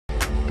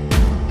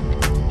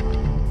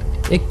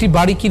একটি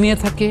বাড়ি কিনে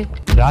থাকে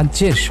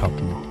রাজ্যের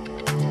স্বপ্ন।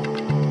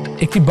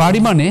 একটি বাড়ি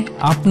মানে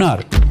আপনার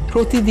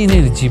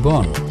প্রতিদিনের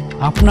জীবন,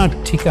 আপনার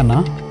ঠিকানা,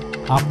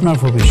 আপনার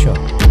ভবিষ্যৎ।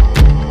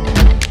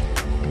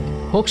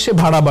 হোক সে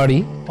ভাড়া বাড়ি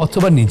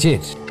অথবা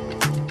নিজের।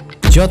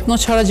 যত্ন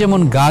ছাড়া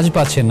যেমন গাছ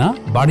বাঁচে না,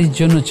 বাড়ির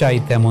জন্য চাই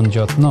তেমন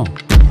যত্ন।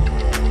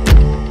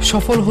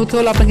 সফল হতে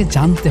হলে আপনাকে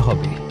জানতে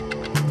হবে,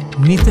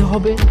 নিতে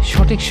হবে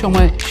সঠিক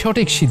সময়ে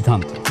সঠিক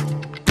সিদ্ধান্ত।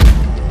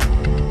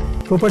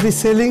 প্রপার্টি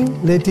সেলিং,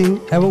 লেটিং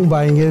এবং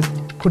বাইংয়ের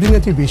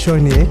খুঁটিনাটি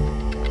বিষয় নিয়ে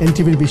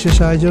এনটিভির বিশেষ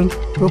আয়োজন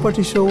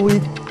property show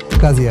with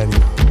Kazi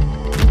Arif.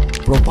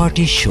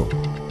 Property show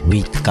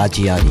with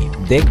কাজী আরিফ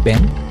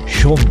দেখবেন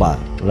সোমবার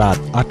রাত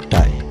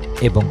 ৮টায়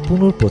এবং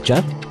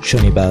পুনঃপ্রচার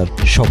শনিবার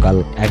সকাল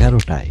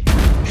 11টায়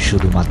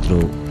শুধুমাত্র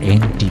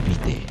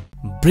এনটিভিতে।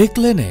 ব্রিক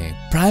লেনে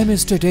প্রাইম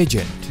এস্টেট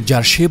এজেন্ট,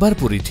 যার সেবার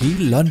পরিধি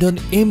লন্ডন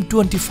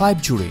M25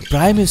 জুড়ে।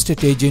 প্রাইম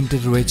এস্টেট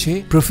এজেন্টের রয়েছে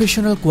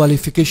প্রফেশনাল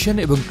কোয়ালিফিকেশন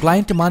এবং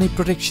ক্লায়েন্ট মানি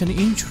protection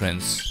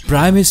insurance.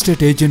 Prime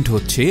estate agent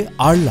হচ্ছে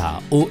আরলা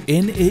ও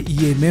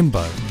NAEA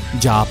মেম্বার,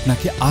 যা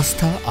আপনাকে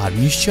আস্থা আর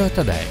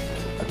নিশ্চয়তা দেয়।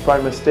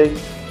 Prime Estate,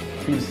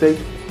 feel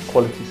safe,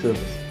 quality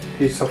service,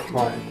 peace of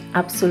mind.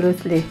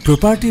 Absolutely.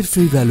 প্রপার্টির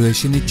ফ্রি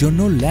ভ্যালুয়েশনের জন্য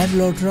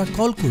ল্যান্ডলর্ডরা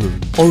কল করুন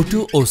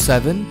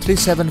 0207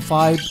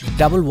 375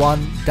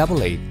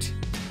 1188।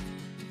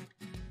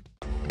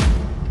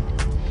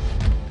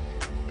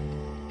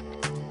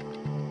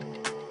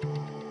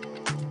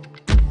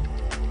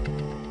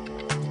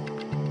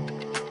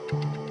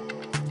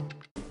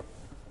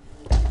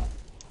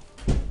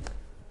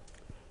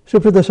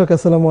 সুপ্রিয় দর্শক,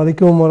 আসসালামু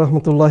আলাইকুম ওয়া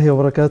রাহমাতুল্লাহি ওয়া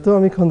বারাকাতুহু।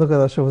 আমি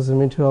খন্দকার আশরাফ হোসেন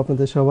মিঠু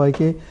আপনাদের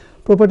সবাইকে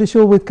প্রপার্টি শো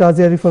উইথ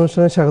কাজী আরিফ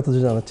অনুষ্ঠানে স্বাগত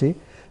জানাচ্ছি।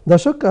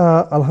 দর্শক,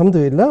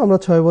 আলহামদুলিল্লাহ আমরা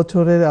 6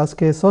 বছরের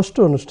আজকে 6ষ্ঠ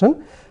অনুষ্ঠান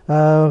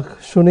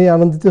শুনে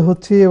আনন্দিত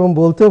হচ্ছি এবং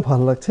বলতেও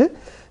ভালো লাগছে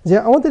যে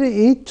আমাদের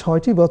এই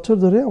 6টি বছর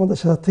ধরে আমাদের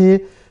সাথে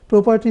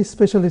প্রপার্টি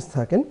স্পেশালিস্ট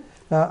থাকেন।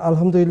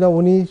 আলহামদুলিল্লাহ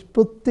উনি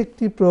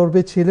প্রত্যেকটি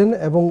পর্বে ছিলেন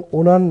এবং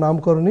ওনার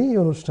নামকরণেই এই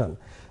অনুষ্ঠান,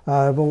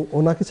 এবং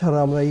ওনাকে ছাড়া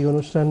আমরা এই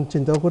অনুষ্ঠান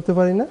চিন্তাও করতে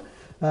পারি না।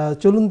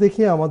 চলুন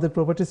দেখি আমাদের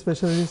প্রপার্টি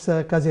স্পেশালিস্ট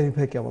কাজী আরিফ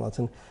ভাই কেমন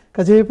আছেন।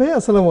 কাজী আরিফ ভাই,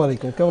 আসসালামু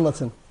আলাইকুম, কেমন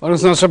আছেন?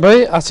 ওয়ালাইকুম আসসালাম ভাই,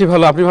 আছি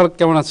ভালো। আপনি ভালো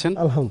কেমন আছেন?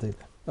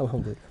 আলহামদুলিল্লাহ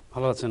আলহামদুলিল্লাহ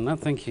ভালো আছেন না?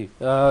 Thank you.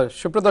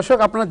 সুপ্রিয় দর্শক,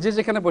 আপনারা যে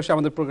যেখানে বসে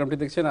আমাদের প্রোগ্রামটি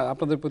দেখছেন,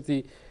 আপনাদের প্রতি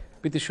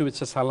প্রীতি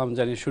শুভেচ্ছা সালাম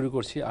জানিয়ে শুরু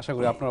করছি। আশা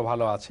করি আপনারা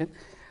ভালো আছেন।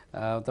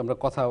 তো আমরা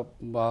কথা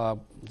বা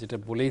যেটা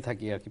বলেই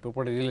থাকি আর কি,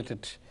 প্রপার্টি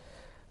রিলেটেড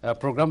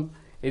প্রোগ্রাম,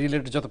 এই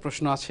রিলেটেড যত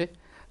প্রশ্ন আছে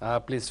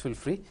প্লিজ ফিল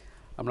ফ্রি,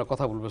 আমরা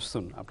কথা বলবো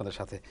শুন আপনাদের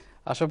সাথে।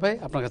 আশা ভাই,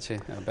 আপনার কাছে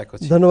ব্যাক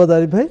করছি। ধন্যবাদ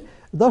আরিফ ভাই।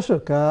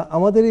 দর্শক,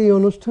 আমাদের এই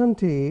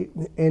অনুষ্ঠানটি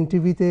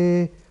এনটিভিতে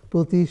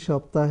প্রতি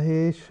সপ্তাহে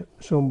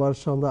সোমবার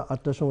সন্ধ্যা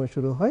 8টার সময়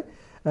শুরু হয়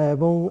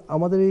এবং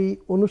আমাদের এই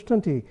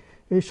অনুষ্ঠানটি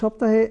এই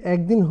সপ্তাহে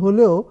একদিন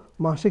হলেও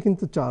মাসে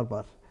কিন্তু 4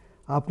 বার।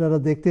 আপনারা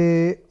দেখতে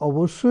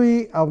অবশ্যই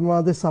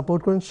আমাদের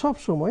সাপোর্ট করেন সব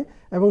সময়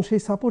এবং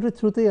সেই সাপোর্টের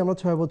থ্রুতেই আমরা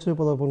 6 বছরে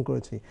পদার্পণ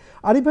করেছি।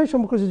 আরিফ ভাই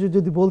সম্পর্কে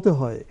যদি বলতে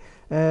হয়,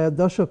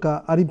 দর্শক,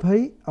 আরিফ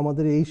ভাই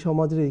আমাদের এই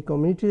সমাজের এই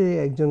কমিউনিটির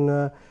একজন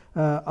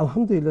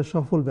আলহামদুলিল্লাহ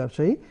সফল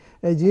ব্যবসায়ী,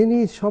 যিনি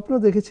স্বপ্ন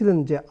দেখেছিলেন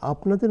যে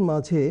আপনাদের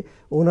মাঝে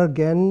ওনার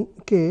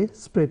জ্ঞানকে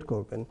স্প্রেড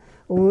করবেন।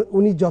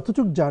 উনি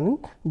যতটুকু জানেন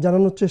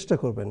জানানোর চেষ্টা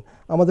করবেন।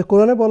 আমাদের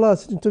কোরআনে বলা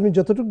আছে, তুমি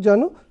যতটুকু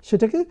জানো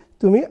সেটাকে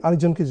তুমি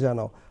আরেকজনকে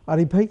জানাও।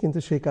 আরিফ ভাই কিন্তু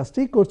সেই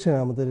কাজটাই করছেন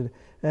আমাদের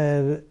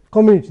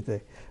কমিউনিটিতে।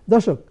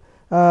 দর্শক,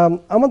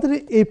 আমাদের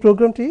এই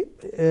প্রোগ্রামটি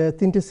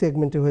 3টে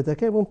সেগমেন্টে হয়ে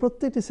থাকে এবং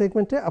প্রত্যেকটি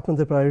সেগমেন্টে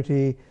আপনাদের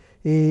প্রায়োরিটি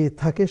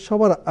থাকে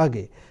সবার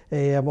আগে,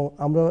 এবং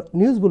আমরা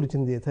নিউজ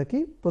বুলেটিন দিয়ে থাকি।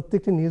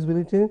 প্রত্যেকটি নিউজ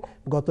বুলেটিন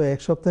গত এক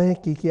সপ্তাহে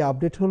কী কী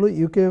আপডেট হলো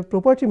ইউকে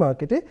প্রপার্টি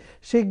মার্কেটে,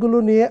 সেগুলো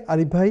নিয়ে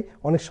আরিফ ভাই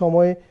অনেক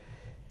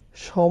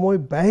সময়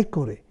ব্যয়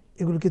করে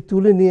এগুলোকে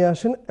তুলে নিয়ে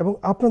আসেন এবং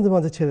আপনাদের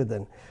মাঝে ছেড়ে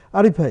দেন।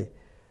 আরিফ ভাই,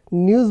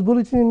 নিউজ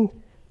বুলেটিন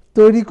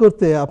তৈরি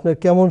করতে আপনার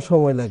কেমন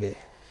সময় লাগে?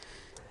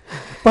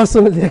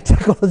 পার্সোনালি একটা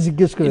কথা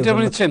জিজ্ঞেস করে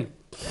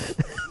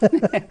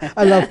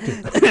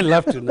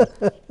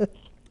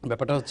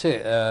ব্যাপারটা হচ্ছে,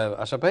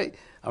 আশা ভাই,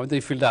 আমি তো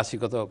এই ফিল্ডে আছি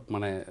গত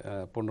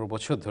 15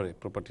 বছর ধরে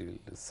প্রপার্টি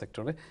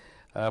সেক্টরে।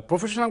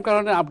 প্রফেশনাল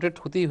কারণে আপডেট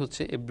হতেই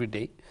হচ্ছে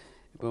এভরিডে,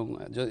 এবং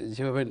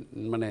যেভাবে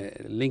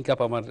লিঙ্ক আপ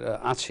আমার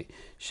আছে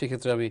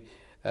সেক্ষেত্রে আমি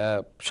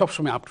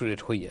সবসময় আপ টু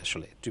ডেট হই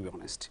আসলে, টু বি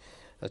অনেস্ট।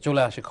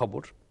 চলে আসে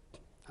খবর,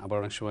 আবার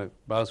অনেক সময়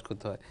ব্রাউজ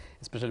করতে হয়,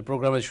 স্পেশালি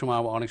প্রোগ্রামের সময়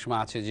অনেক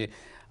সময় আছে যে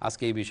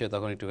আজকে এই বিষয়ে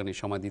তখন একটুখানি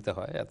সময় দিতে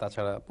হয়।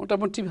 তাছাড়া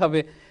মোটামুটিভাবে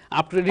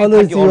আপ টু ডেট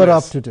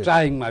থাকি,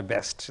 trying my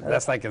best,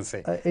 that's I can say.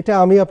 এটা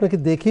আমি আপনাকে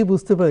দেখেই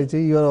বুঝতে পারি যে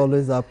you are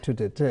always up to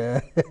date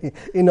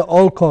in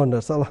all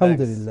corners.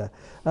 আলহামদুলিল্লাহ।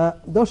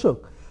 দর্শক,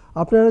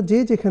 আপনারা যে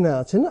যেখানে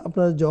আছেন,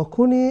 আপনারা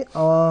যখনই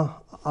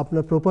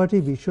আপনার প্রপার্টি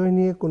বিষয়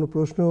নিয়ে কোনো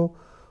প্রশ্ন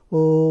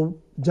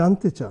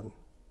জানতে চান,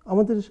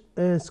 আমাদের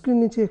স্ক্রিন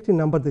নিচে একটি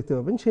নাম্বার দেখতে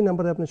পাবেন। সেই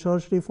নাম্বারে আপনি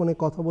সরাসরি ফোনে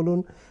কথা বলুন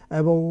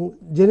এবং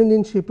জেনে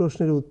নিন সেই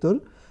প্রশ্নের উত্তর।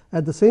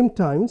 অ্যাট দ্য সেম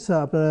টাইমস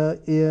আপনারা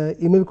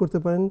ইমেল করতে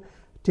পারেন,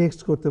 টেক্সট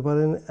করতে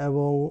পারেন,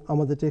 এবং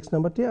আমাদের টেক্সট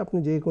নাম্বারটি আপনি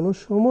যে কোনো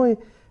সময়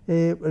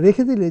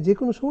রেখে দিলে যে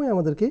কোনো সময়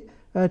আমাদেরকে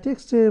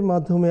টেক্সটের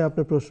মাধ্যমে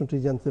আপনার প্রশ্নটি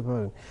জানতে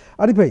পারেন।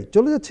 আরিফ ভাই,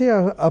 চলে যাচ্ছে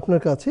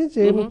আপনার কাছে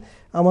যে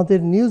আমাদের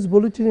নিউজ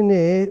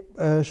বুলেটিনে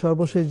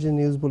সর্বশেষ যে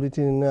নিউজ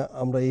বুলেটিন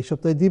আমরা এই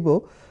সপ্তাহে দিব,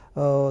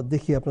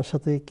 দেখি আপনার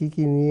সাথে কি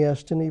কি নিয়ে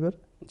আসছেন এইবার।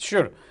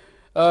 শিওর।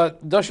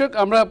 দর্শক,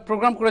 আমরা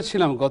প্রোগ্রাম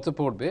করেছিলাম গত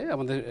পর্বে,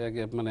 আমাদের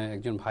মানে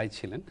একজন ভাই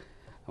ছিলেন,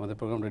 আমাদের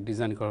প্রোগ্রামটা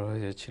ডিজাইন করা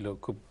হয়েছিল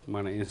খুব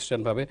মানে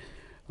ইনস্ট্যান্টভাবে।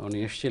 উনি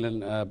এসেছিলেন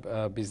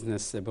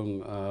বিজনেস এবং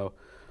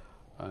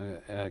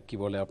কি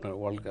বলে আপনার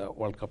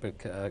ওয়ার্ল্ড কাপের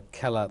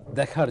খেলা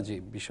দেখার যে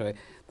বিষয়ে,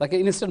 তাকে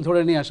ইনস্ট্যান্ট ধরে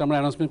নিয়ে আসে। আমরা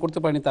অ্যানাউন্সমেন্ট করতে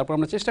পারিনি, তারপর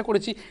আমরা চেষ্টা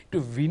করেছি একটু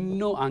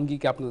ভিন্ন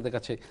আঙ্গিকে আপনাদের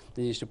কাছে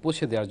জিনিসটা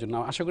পৌঁছে দেওয়ার জন্য।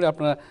 আশা করি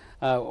আপনারা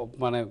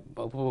মানে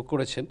উপভোগ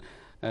করেছেন,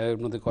 এর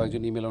মধ্যে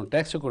কয়েকজন ইমেল এবং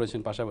ট্যাক্সও করেছেন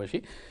পাশাপাশি।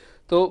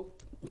 তো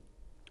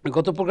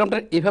গত প্রোগ্রামটা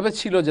এভাবে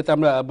ছিল যাতে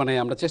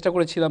আমরা চেষ্টা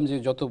করেছিলাম যে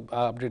যত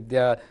আপডেট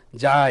দেওয়া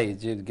যায়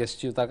যে গেস্ট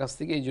ছিল তার কাছ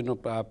থেকে, এই জন্য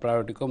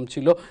প্রায়োরিটি কম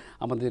ছিল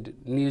আমাদের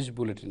নিউজ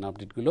বুলেটিন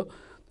আপডেটগুলো।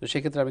 তো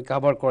সেক্ষেত্রে আমি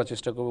কাভার করার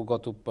চেষ্টা করব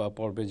গত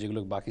পর্বে যেগুলো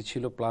বাকি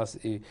ছিল, প্লাস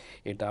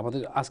এটা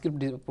আমাদের আজকের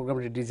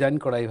প্রোগ্রামটি ডিজাইন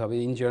করা এইভাবে,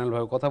 ইন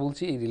জেনারেলভাবে কথা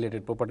বলছি এই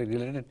রিলেটেড প্রপার্টি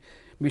রিলেটেড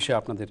বিষয়ে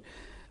আপনাদের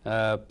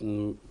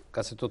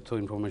কাছে তথ্য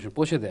ইনফরমেশন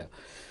পৌঁছে দেয়া।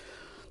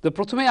 তো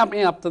প্রথমে আমি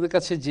আপনাদের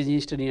কাছে যে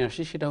জিনিসটা নিয়ে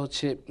আসি সেটা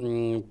হচ্ছে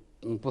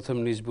প্রথম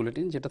নিউজ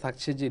বুলেটিন, যেটা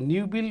থাকছে যে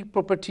নিউ বিল্ড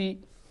প্রপার্টি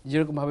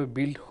যেরকমভাবে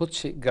বিল্ড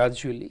হচ্ছে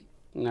গ্রাজুয়ালি,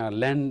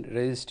 ল্যান্ড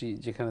রেজিস্ট্রি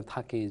যেখানে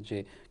থাকে যে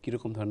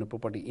কীরকম ধরনের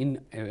প্রপার্টি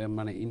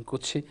ইন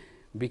করছে,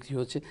 বিক্রি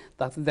হচ্ছে,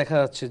 তাতে দেখা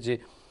যাচ্ছে যে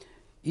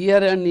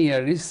ইয়ার and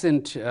year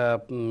recent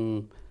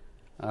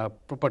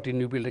property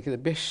new বিল্ডের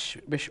ক্ষেত্রে বেশ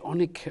বেশ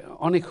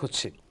অনেক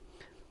হচ্ছে।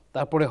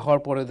 তারপরে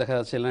হওয়ার পরে দেখা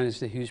যাচ্ছে ল্যান্ড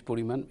রেজিস্ট্রি হিউজ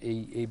পরিমাণ,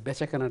 এই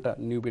বেচাকেনাটা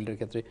নিউ বিল্ডের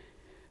ক্ষেত্রে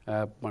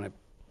মানে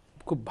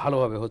খুব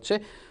ভালোভাবে হচ্ছে।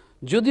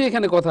 যদিও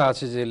এখানে কথা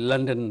আছে যে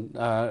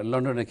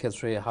লন্ডনের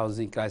ক্ষেত্রে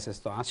হাউজিং ক্রাইসিস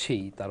তো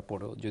আছেই,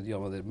 তারপরেও যদিও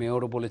আমাদের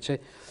মেয়রও বলেছে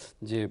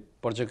যে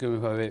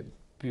পর্যায়ক্রমিকভাবে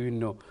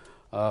বিভিন্ন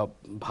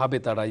ভাবে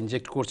তারা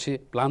ইনজেক্ট করছে,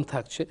 প্ল্যান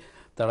থাকছে,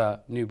 তারা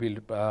নিউ বিল্ড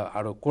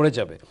আরও করে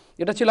যাবে।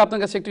 এটা ছিল আপনার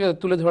কাছে একটু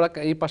তুলে ধরা।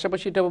 এই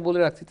পাশাপাশি এটা বলে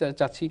রাখতে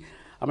চাচ্ছি,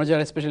 আমরা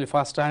যারা স্পেশালি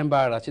ফার্স্ট টাইম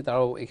বায়ার আছি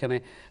তারাও এখানে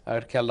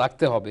খেয়াল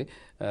রাখতে হবে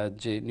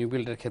যে নিউ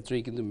বিল্ডের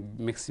ক্ষেত্রেই কিন্তু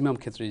ম্যাক্সিমাম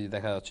ক্ষেত্রেই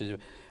দেখা যাচ্ছে যে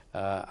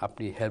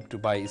আপনি হেল্প টু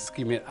বাই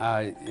স্কিমের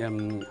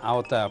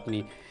আওতায় আপনি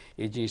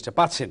এই জিনিসটা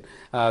পাচ্ছেন,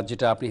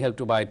 যেটা আপনি হেল্প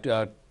টু বাই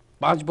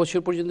 5 বছর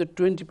পর্যন্ত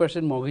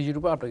 20% মর্গেজের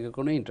উপর আপনাকে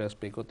কোনো ইন্টারেস্ট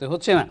পে করতে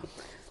হচ্ছে না।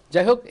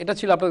 যাই হোক, এটা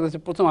ছিল আপনার কাছে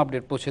প্রথম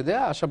আপডেট পৌঁছে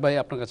দেয়া। আশা ভাই,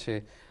 আপনার কাছে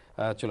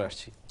চলে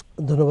আসছি।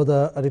 ধন্যবাদ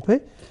আরিফ ভাই।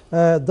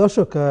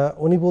 দর্শক,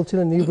 উনি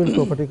বলছিলেন নিউ বিল্ড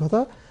প্রপার্টির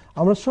কথা।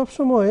 আমরা সব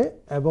সময়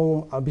এবং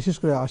বিশেষ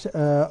করে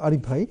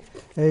আরিফ ভাই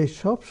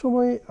সব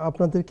সময়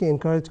আপনাদেরকে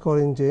এনকারেজ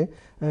করেন যে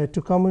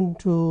to come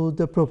into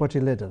the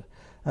property ladder,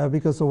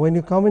 because when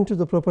you come into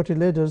the property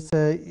ladders,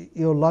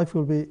 your life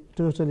will be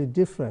totally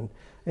different.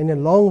 In a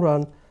long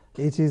run,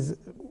 it is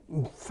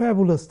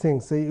fabulous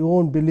things. You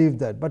won't believe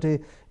that, but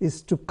is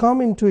to come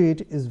into it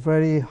is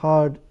very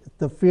hard.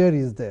 The fear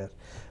is there.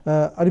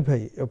 Arif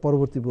ভাই,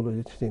 পরবর্তী বলে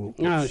দিন।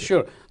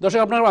 Sure. দর্শক,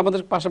 আপনারা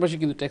আমাদের পাশাপাশি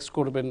কিন্তু text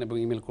করবেন এবং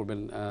ইমেল করবেন,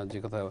 যে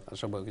কথা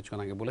সব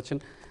কিছুক্ষণ আগে বলেছেন,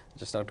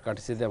 জাস্ট আউট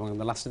কাটিসিতে, এবং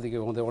লাস্টের দিকে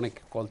আমাদের অনেক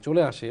কল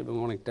চলে আসে এবং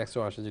অনেক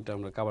টেক্সটও আসে যেটা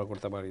আমরা কভার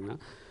করতে পারি না।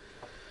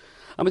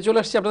 আমি চলে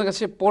আসছি আপনার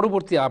কাছে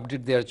পরবর্তী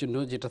আপডেট দেওয়ার জন্য,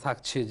 যেটা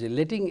থাকছে যে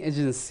লেটিং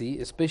এজেন্সি,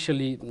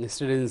 স্পেশালি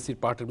স্টেট এজেন্সির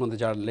পার্টের মধ্যে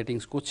যারা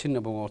লেটিংস করছেন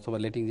এবং অথবা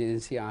লেটিং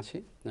এজেন্সি আছে,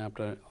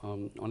 আপনার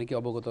অনেকে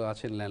অবগত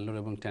আছেন ল্যান্ডলর্ড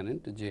এবং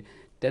টেনেন্ট, যে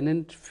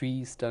টেনেন্ট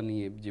ফিসটা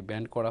নিয়ে যে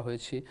ব্যান করা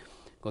হয়েছে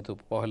গত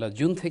 1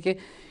 জুন থেকে,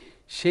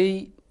 সেই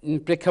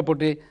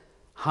প্রেক্ষাপটে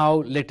হাউ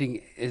লেটিং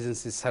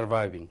এজেন্সি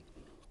সার্ভাইভিং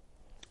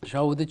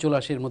সভাপতি চলে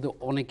আসে। এর মধ্যে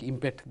অনেক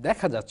ইম্প্যাক্ট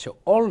দেখা যাচ্ছে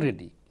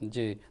অলরেডি,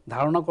 যে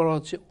ধারণা করা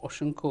হচ্ছে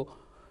অসংখ্য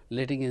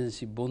লেটিং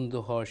এজেন্সি বন্ধ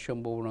হওয়ার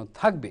সম্ভাবনা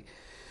থাকবে।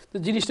 তো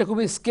জিনিসটা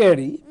খুবই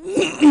স্ক্যারি,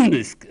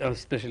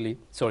 স্পেশালি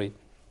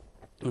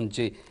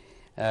যে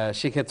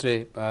সেক্ষেত্রে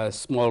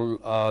স্মল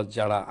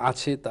যারা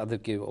আছে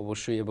তাদেরকে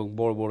অবশ্যই, এবং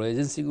বড় বড়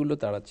এজেন্সিগুলো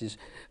তারা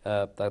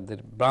তাদের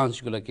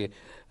ব্রাঞ্চগুলোকে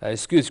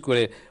স্কুইজ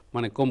করে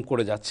মানে কম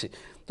করে যাচ্ছে।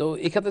 তো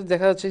এক্ষেত্রে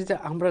দেখা যাচ্ছে যে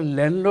আমরা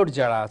ল্যান্ডলর্ড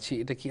যারা আছি,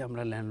 এটা কি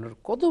আমরা ল্যান্ডলর্ড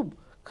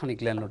কতখানিক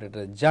ল্যান্ডলর্ড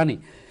এটা জানি,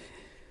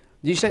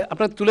 জিনিসটা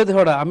আপনার তুলে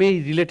ধরা। আমি এই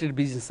রিলেটেড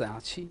বিজনেসে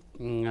আছি,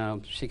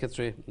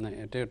 সেক্ষেত্রে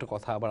এটা একটা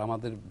কথা। আবার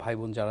আমাদের ভাই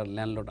বোন যারা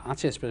ল্যান্ডলর্ড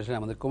আছে, স্পেশালি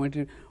আমাদের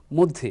কমিটির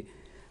মধ্যে,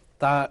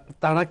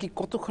 তারা কি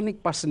কতখানিক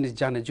পার্সেন্টেজ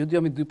জানে? যদিও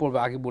আমি 2 পর্ব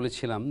আগে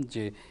বলেছিলাম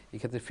যে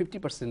এক্ষেত্রে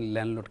 50%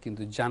 ল্যান্ডলর্ড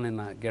কিন্তু জানে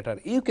না। গ্রেটার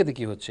ইউকেতে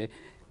কি হচ্ছে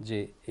যে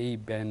এই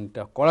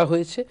ব্যানটা করা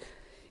হয়েছে,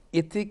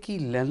 এতে কি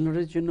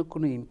ল্যান্ডলর্ডের জন্য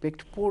কোনো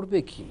ইম্প্যাক্ট পড়বে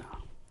কি না,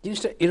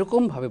 জিনিসটা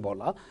এরকমভাবে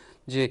বলা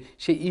যে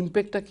সেই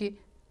ইম্প্যাক্টটা কি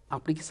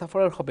আপনি কি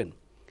সাফারার হবেন?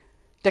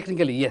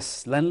 টেকনিক্যালি ইয়েস,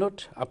 ল্যান্ডলর্ড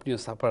আপনিও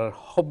সাফারার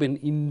হবেন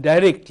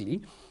ইনডাইরেক্টলি।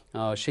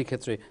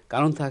 সেক্ষেত্রে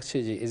কারণ থাকছে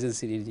যে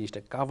এজেন্সির এই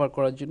জিনিসটা কাভার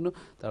করার জন্য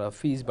তারা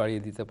ফিস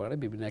বাড়িয়ে দিতে পারে,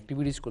 বিভিন্ন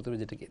অ্যাক্টিভিটিস করতে হবে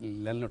যেটাকে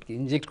ল্যান্ডলর্ডকে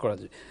ইনজেক্ট করা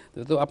যায়।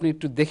 তো আপনি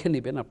একটু দেখে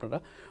নেবেন, আপনারা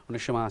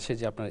অনেক সময় আছে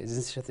যে আপনার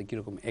এজেন্সির সাথে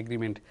কীরকম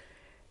এগ্রিমেন্ট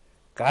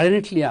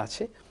কারেন্টলি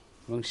আছে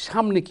এবং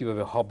সামনে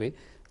কিভাবে হবে,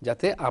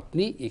 যাতে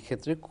আপনি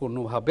এক্ষেত্রে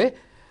কোনোভাবে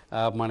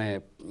মানে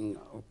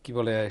কি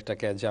বলে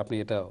এটাকে, যে আপনি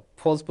এটা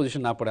ফলস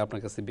পজিশন না পড়ে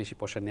আপনার কাছে বেশি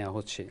পয়সা নেওয়া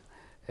হচ্ছে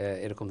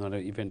এরকম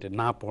ধরনের ইভেন্টে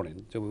না পড়েন,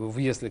 যে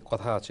অবভিয়াসলি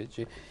কথা আছে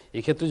যে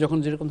এক্ষেত্রে যখন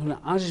যেরকম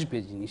ধরনের আসবে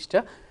জিনিসটা,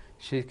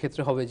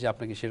 সেক্ষেত্রে হবে যে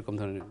আপনাকে সেরকম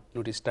ধরনের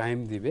নোটিস টাইম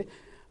দিবে,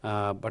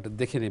 বাট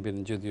দেখে নেবেন।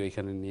 যদিও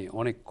এখানে নিয়ে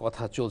অনেক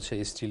কথা চলছে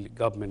স্টিল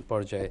গভর্নমেন্ট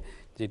পর্যায়ে,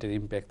 যেটার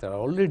ইম্প্যাক্ট তারা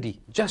অলরেডি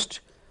জাস্ট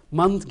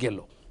মান্থ গেল,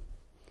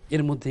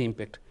 এর মধ্যে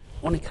ইম্প্যাক্ট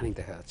অনেকখানি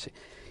দেখা যাচ্ছে।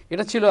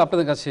 এটা ছিল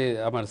আপনাদের কাছে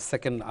আমার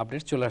সেকেন্ড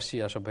আপডেট। চলে আসছি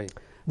আশরাফ ভাই।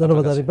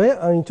 ধন্যবাদ আরিফ ভাই।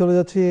 আমি চলে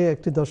যাচ্ছি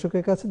একটি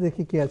দর্শকের কাছে,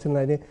 দেখি কি আছেন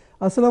লাইনে।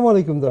 আসসালামু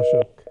আলাইকুম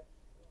দর্শক।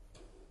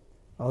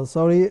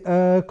 Sorry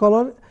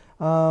collar,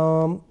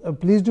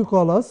 please do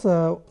call us,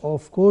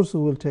 of course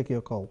we will take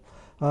your call.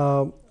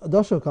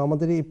 দর্শক,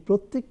 আমাদের এই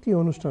প্রত্যেকটি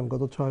অনুষ্ঠান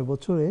গত 6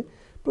 বছরে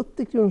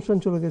প্রত্যেকটি অনুষ্ঠান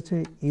চলে গেছে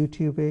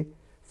ইউটিউবে,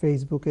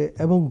 ফেসবুকে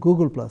এবং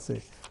গুগল প্লাসে।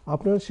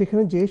 আপনারা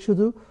সেখানে যে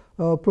শুধু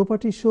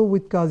প্রপার্টি শো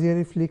উইথ কাজী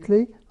আরিফ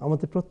লিখলেই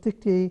আমাদের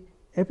প্রত্যেকটি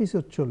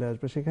এপিসোড চলে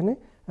আসবে সেখানে,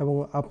 এবং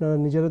আপনারা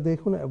নিজেরা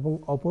দেখুন এবং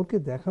অপরকে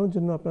দেখানোর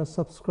জন্য আপনারা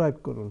সাবস্ক্রাইব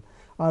করুন।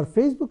 আর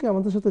ফেসবুকে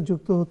আমাদের সাথে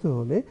যুক্ত হতে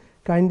হলে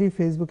কাইন্ডলি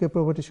ফেসবুকে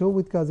প্রপার্টি শো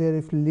উইথ কাজী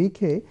আরিফ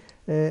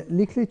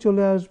লিখলেই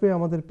চলে আসবে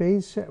আমাদের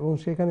পেজ, এবং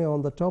সেখানে on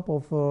the top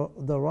of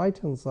the right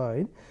hand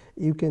side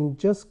you can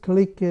just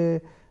click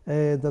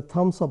the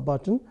thumbs up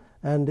button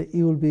and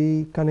you will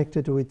be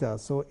connected with us.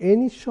 So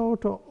any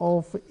sort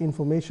of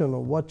information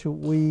of what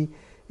we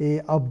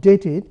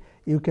updated,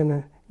 you can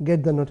get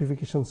the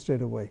notification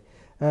straight away.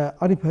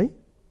 Arif bhai,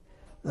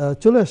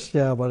 চলে আসছে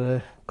আবার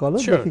call,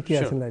 দেখি কি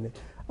আছেন লাইনে।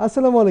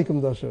 আসসালামু আলাইকুম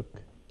দর্শক।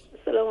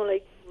 আসসালামু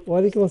আলাইকুম।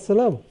 ওয়ালাইকুম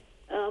আসসালাম।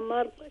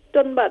 আমার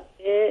কোয়েশ্চন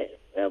বাদে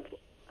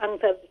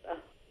আনসার দিবা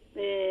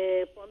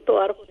ফোন তো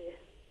আর করে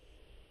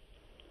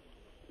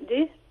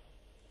জি।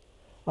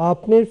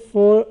 আপনার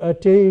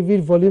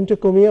টিভির ভলিউমটা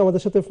কমিয়ে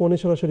আমাদের সাথে ফোনে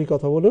সরাসরি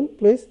কথা বলুন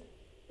প্লিজ।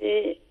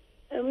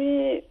 আমি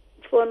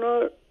ফোন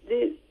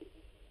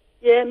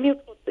মিউট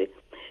করতে,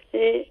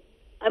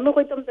 আমি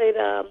কইতাম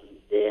চাইলাম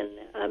যে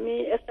আমি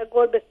একটা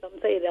ঘর বেচতাম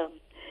চাইলাম,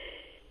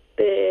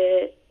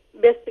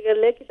 বেচতে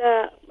গেলে কিটা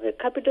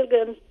ক্যাপিটাল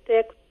গেইন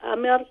ট্যাক্স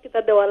আমি আর কিটা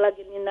দেওয়া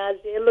লাগেনি না,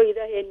 যে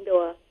লইরা হেন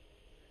দেওয়া।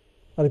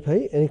 আরিফ ভাই,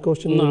 এনি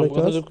কোশ্চেন? না,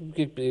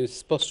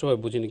 স্পষ্টভাবে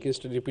বুঝিনি, কি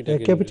রিপিট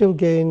আগে। ক্যাপিটাল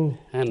গেইন,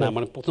 হ্যাঁ, না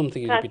মানে প্রথম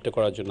থেকে রিপিটটা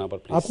করার জন্য আবার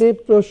প্লিজ। আপনি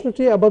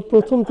প্রশ্নটি আবার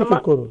প্রথম থেকে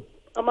করুন।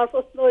 আমার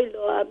প্রশ্ন হইল,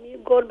 আমি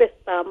ঘর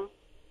বেচতাম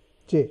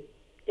জি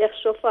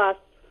 105।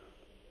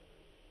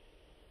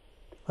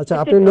 আচ্ছা,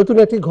 আপনি নতুন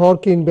একটি ঘর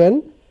কিনবেন?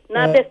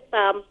 না,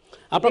 বেচতাম।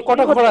 আপনার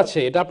কটা ঘর আছে?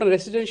 এটা আপনার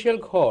রেসিডেন্সিয়াল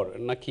ঘর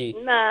নাকি?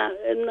 না,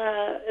 না,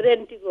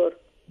 রেন্টি ঘর।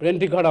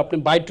 রেন্টি ঘর। আপনি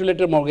বাই টু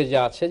লেটের মর্গেজে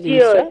আছে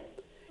জিনিসটা,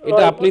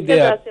 এটা আপনি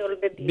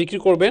বিক্রি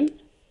করবেন?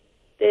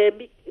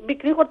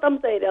 বিক্রি করতাম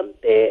চাইলাম,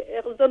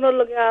 একজনের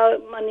লগে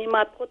মানে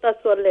মাত কথা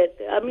চলে,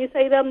 আমি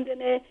চাইলাম যে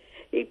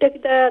এটা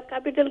কিটা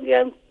ক্যাপিটাল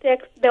গেইন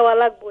ট্যাক্স দেওয়া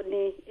লাগবো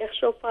নি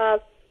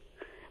 105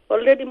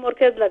 অলরেডি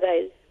মর্গেজ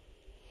লাগাই।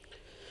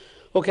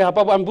 ওকে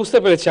আপা, আমি বুঝতে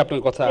পেরেছি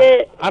আপনার কথা।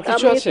 আর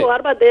কিছু আছে? আমি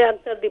আর বাদে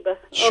আনসার দিবা।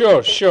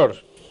 Sure sure.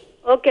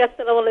 ওকে,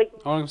 আসসালামু আলাইকুম।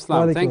 ওয়ালাইকুম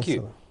আসসালাম, থ্যাংক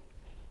ইউ।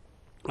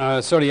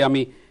 সরি,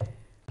 আমি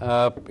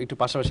একটু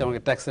পাশাপাশি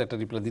আমাকে ট্যাক্সের একটা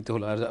রিপ্লাই দিতে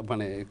হলো, আর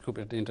মানে খুব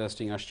একটা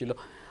ইন্টারেস্টিং আসছিল।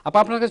 আপা,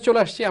 আপনার কাছে চলে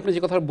আসছি। আপনি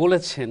যে কথা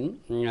বলেছেন,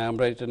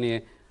 আমরা এটা নিয়ে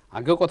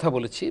আগেও কথা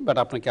বলেছি, বাট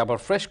আপনাকে আবার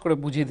ফ্রেশ করে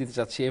বুঝিয়ে দিতে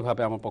চাচ্ছি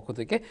এভাবে আমার পক্ষ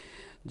থেকে,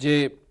 যে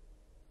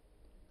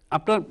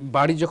আপনার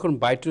বাড়ি যখন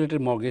by two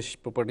later mortgage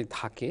property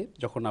থাকে,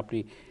 যখন আপনি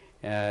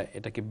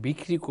এটাকে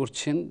বিক্রি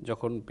করছেন,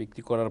 যখন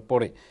বিক্রি করার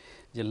পরে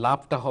যে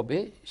লাভটা হবে,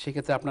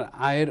 সেক্ষেত্রে আপনার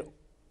আয়ের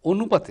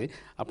অনুপাতে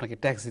আপনাকে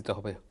ট্যাক্স দিতে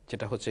হবে,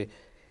 যেটা হচ্ছে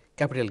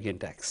ক্যাপিটাল গেইন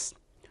ট্যাক্স।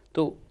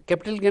 তো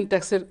ক্যাপিটাল গেইন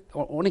ট্যাক্সের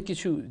অনেক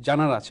কিছু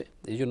জানার আছে,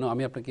 এই জন্য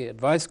আমি আপনাকে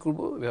অ্যাডভাইস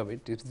করবো এভাবে,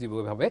 টিপস দিব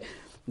এভাবে,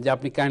 যে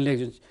আপনি কাইন্ডলি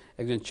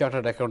একজন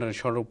চার্টার্ড অ্যাকাউন্টেন্ট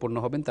শরণাপন্ন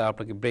হবেন, তা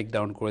আপনাকে ব্রেক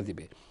ডাউন করে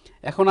দিবে।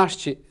 এখন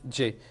আসছে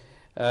যে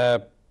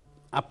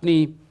আপনি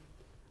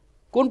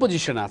কোন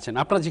পজিশনে আছেন।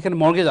 আপনার যেখানে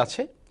মর্গেজ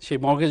আছে, সেই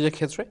মর্গেজের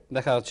ক্ষেত্রে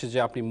দেখা যাচ্ছে যে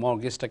আপনি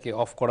মর্গেজটাকে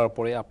অফ করার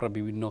পরে আপনার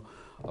বিভিন্ন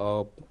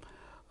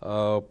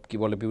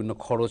বিভিন্ন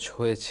খরচ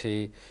হয়েছে,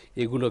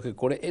 এগুলোকে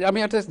করে আমি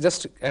একটা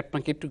জাস্ট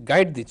আপনাকে একটু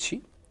গাইড দিচ্ছি।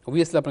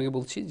 অবভিয়াসলি আপনাকে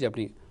বলছি যে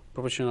আপনি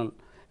প্রফেশনাল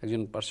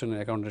একজন পার্সোনাল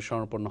অ্যাকাউন্টেন্ট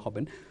শরণাপন্ন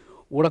হবেন।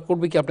 ওরা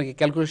করবে কি, আপনাকে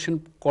ক্যালকুলেশন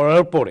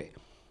করার পরে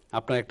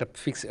আপনার একটা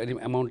ফিক্সড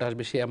অ্যামাউন্ট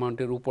আসবে, সেই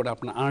অ্যামাউন্টের উপরে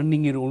আপনার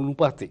আর্নিংয়ের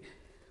অনুপাতে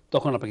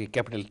তখন আপনাকে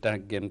ক্যাপিটাল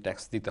গেইন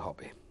ট্যাক্স দিতে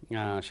হবে।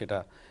 সেটা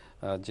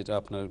যেটা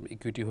আপনার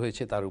ইকুইটি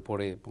হয়েছে তার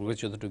উপরে, মর্গেজ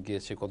যতটুকু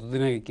গিয়েছে,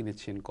 কতদিন আগে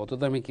কিনেছেন, কত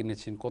দামে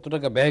কিনেছেন, কত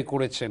টাকা ব্যয়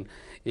করেছেন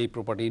এই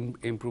প্রপার্টি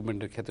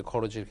ইমপ্রুভমেন্টের ক্ষেত্রে,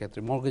 খরচের ক্ষেত্রে,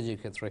 মর্গেজের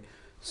ক্ষেত্রে,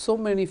 সো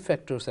মেনি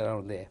ফ্যাক্টরস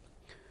অ্যারাউন্ড দেয়ার,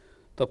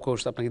 তো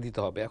অফকোর্স আপনাকে দিতে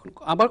হবে। এখন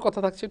আবার কথা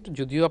থাকছে একটু,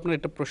 যদিও আপনার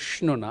এটা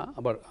প্রশ্ন না,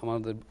 আবার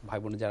আমাদের ভাই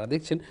বোন যারা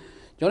দেখছেন,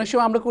 যে অনেক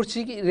সময় আমরা করছি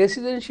কি,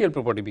 রেসিডেন্সিয়াল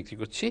প্রপার্টি বিক্রি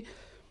করছি,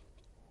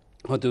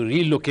 হয়তো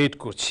রিলোকেট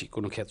করছি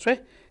কোনো ক্ষেত্রে।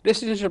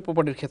 রেসিডেন্সিয়াল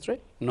প্রপার্টির ক্ষেত্রে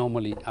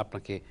নর্মালি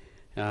আপনাকে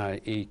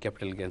এই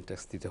ক্যাপিটাল গেইন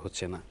ট্যাক্স দিতে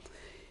হচ্ছে না।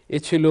 এ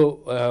ছিল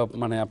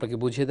মানে আপনাকে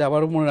বুঝিয়ে দেয়।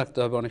 আবারও মনে রাখতে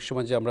হবে, অনেক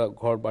সময় যে আমরা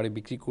ঘর বাড়ি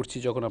বিক্রি করছি,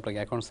 যখন আপনাকে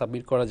অ্যাকাউন্ট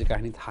সাবমিট করা যে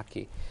কাহিনী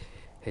থাকে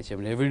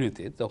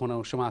রেভিনিউতে, তখন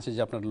অনেক সময় আছে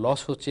যে আপনার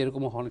লস হচ্ছে,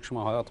 এরকমও অনেক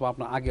সময় হয়, অথবা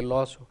আপনার আগে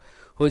লস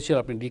হয়েছিল,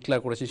 আপনি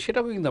ডিক্লেয়ার করেছেন,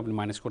 সেটাও কিন্তু আপনি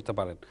মাইনাস করতে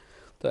পারেন।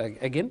 তো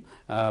অ্যাগেন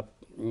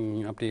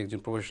আপনি একজন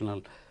প্রফেশনাল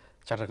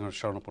চার্টার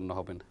শরণাপন্ন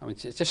হবেন। আমি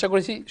চেষ্টা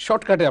করেছি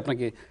শর্টকাটে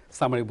আপনাকে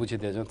সামারি বুঝিয়ে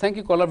দেওয়ার জন্য। Thank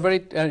you collar, very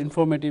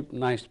informative,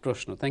 nice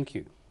প্রশ্ন, থ্যাংক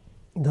ইউ।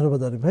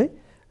 ধন্যবাদ আরিফ ভাই।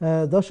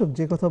 দর্শক,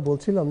 যে কথা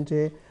বলছিলাম যে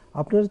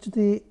আপনারা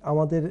যদি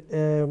আমাদের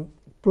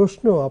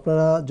প্রশ্ন,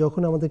 আপনারা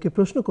যখন আমাদেরকে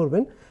প্রশ্ন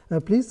করবেন,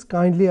 প্লিজ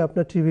কাইন্ডলি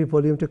আপনার টিভি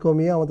ভলিউমটা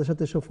কমিয়ে আমাদের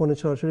সাথে ফোনে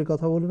সরাসরি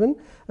কথা বলবেন,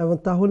 এবং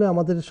তাহলে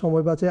আমাদের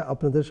সময় বাঁচে,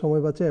 আপনাদের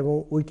সময় বাঁচে, এবং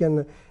we can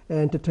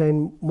entertain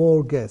more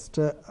guest.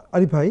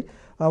 Arif ভাই,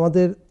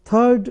 আমাদের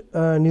থার্ড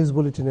নিউজ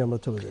বুলেটিনে আমরা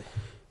চলে যাই।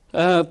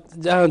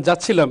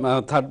 যাচ্ছিলাম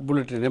থার্ড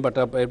বুলেটিনে, বাট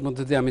এর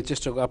মধ্যে দিয়ে আপনি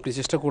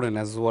চেষ্টা করেন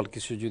অ্যাজ ওয়াল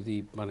কিছু যদি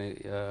মানে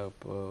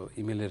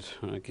ইমেলের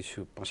কিছু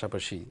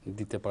পাশাপাশি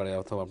দিতে পারে,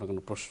 অথবা আপনার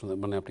কোনো প্রশ্ন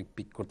মানে আপনি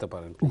পিক করতে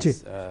পারেন। জি,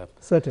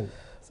 সার্টেন।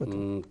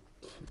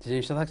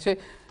 জিনিসটা থাকছে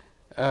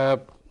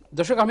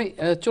দর্শক, আমি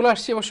চলে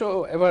আসছি অবশ্য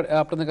এবার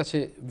আপনাদের কাছে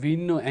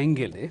ভিন্ন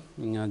অ্যাঙ্গেলে,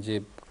 যে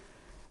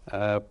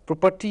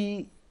প্রপার্টি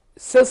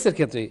সেলসের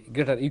ক্ষেত্রে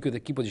গ্রেটার ইউকেতে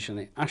কী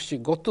পজিশনে আসছে।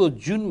 গত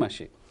জুন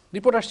মাসে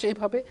রিপোর্ট আসছে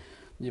এইভাবে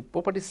যে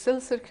প্রপার্টি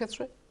সেলসের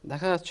ক্ষেত্রে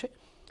দেখা যাচ্ছে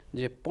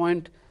যে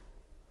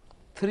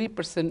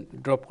 0.3%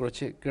 ড্রপ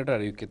করেছে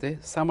গ্রেটার ইউকেতে।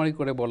 সামারি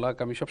করে বলা,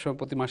 আমি সবসময়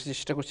প্রতি মাসে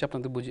চেষ্টা করছি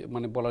আপনাদের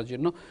মানে বলার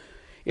জন্য।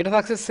 এটা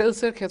থাকছে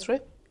সেলসের ক্ষেত্রে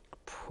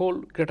ফুল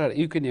গ্রেটার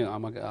ইউকে নিয়ে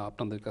আমাকে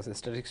আপনাদের কাছে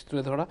স্ট্যাটিস্টিক্স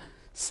তুলে ধরা।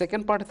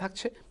 সেকেন্ড পার্টে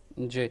থাকছে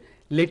যে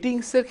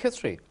লেটিংসের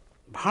ক্ষেত্রে,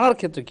 ভাড়ার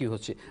ক্ষেত্রে কী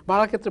হচ্ছে।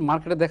 ভাড়ার ক্ষেত্রে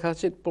মার্কেটে দেখা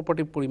যাচ্ছে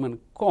প্রপার্টির পরিমাণ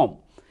কম,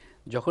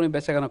 যখনই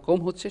বেচাকেনা কম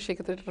হচ্ছে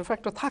সেক্ষেত্রে একটা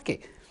ফ্যাক্টর থাকে।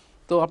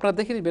 তো আপনারা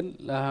দেখে নেবেন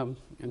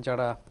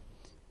যারা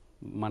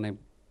মানে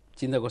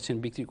চিন্তা করছেন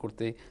বিক্রি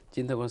করতে,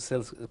 চিন্তা করছেন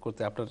সেলস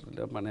করতে, আপনার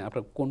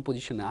কোন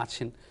পজিশনে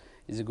আছেন,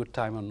 is a good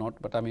time are not.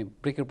 But আমি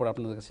ব্রেকের পর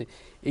আপনাদের কাছে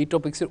এই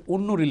টপিক্সের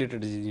অন্য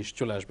রিলেটেড জিনিস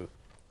চলে আসবে।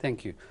 থ্যাংক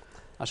ইউ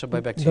আশরাফ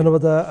ভাই, ব্যাক টু ইউ।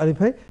 ধন্যবাদ আরিফ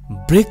ভাই।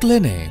 ব্রেক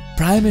লেনে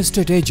প্রাইম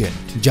এস্টেট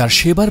এজেন্ট, যার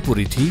সেবার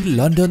পরিধি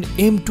লন্ডন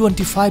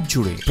M25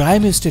 জুড়ে।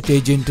 প্রাইম এস্টেট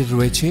এজেন্টের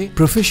রয়েছে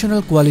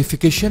প্রফেশনাল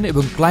কোয়ালিফিকেশন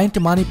এবং ক্লায়েন্ট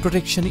মানি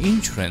protection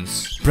insurance.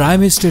 Prime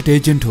estate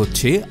agent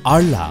হচ্ছে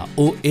আরলা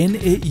ও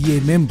NAEA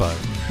মেম্বার,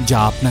 যা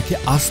আপনাকে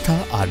আস্থা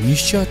আর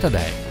নিশ্চয়তা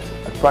দেয়।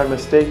 At Prime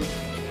Estate,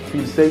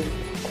 feel safe,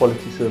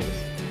 quality service.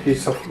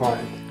 Peace of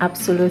mind.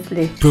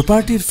 Absolutely.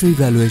 প্রপার্টির ফ্রি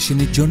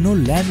ভ্যালুয়েশনের জন্য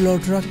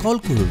ল্যান্ডলর্ডরা কল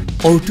করুন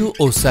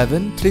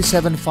 0207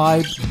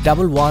 375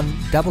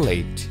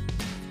 1188।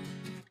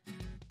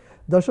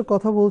 দর্শক,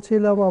 কথা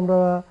বলছিলাম আমরা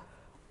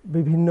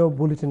বিভিন্ন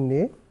বুলেটিন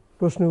নিয়ে,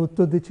 প্রশ্নের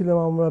উত্তর দিচ্ছিলাম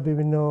আমরা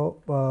বিভিন্ন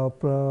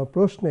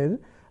প্রশ্নের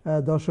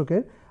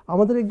দর্শকের।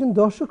 আমাদের একজন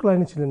দর্শক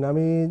লাইনে ছিলেন,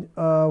 আমি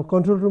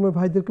কন্ট্রোল রুমের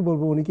ভাইদেরকে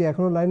বলবো উনি কি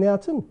এখনো লাইনে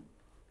আছেন।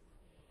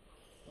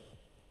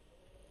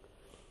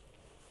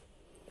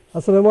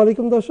 আসসালামু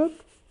আলাইকুম দর্শক,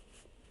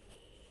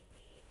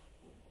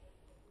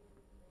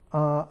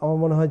 আমার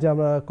মনে হয় যে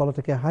আমরা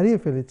কলারটাকে হারিয়ে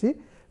ফেলেছি।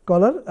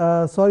 কলার,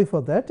 সরি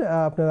ফর দ্যাট,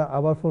 আপনারা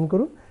আবার ফোন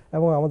করুন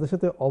এবং আমাদের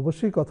সাথে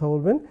অবশ্যই কথা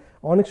বলবেন।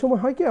 অনেক সময়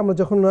হয় কি, আমরা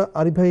যখন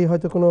আরিফ ভাই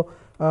হয়তো কোনো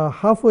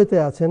হাফওয়েতে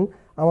আছেন,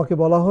 আমাকে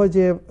বলা হয়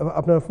যে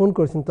আপনারা ফোন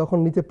করেছেন, তখন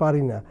নিতে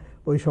পারি না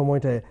ওই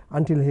সময়টায়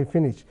until he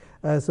finish.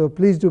 So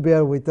please do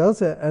bear with us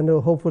and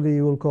hopefully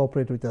you will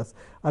cooperate with us.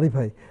 Arif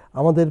ভাই,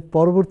 আমাদের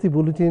পরবর্তী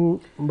বুলেটিন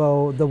বা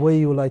the way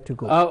you like to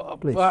go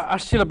please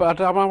আসছিল, বাট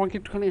আমাকে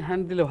একটুখানি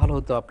হ্যান্ড দিলে ভালো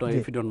হতো আপনার,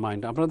 ইফ ইউ ডোন্ট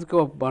মাইন্ড। আপনাদেরকে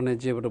মানে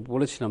যে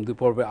বলেছিলাম দুই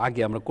পর্বের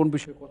আগে আমরা কোন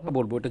বিষয়ে কথা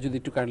বলবো, এটা যদি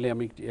একটু কাইন্ডলি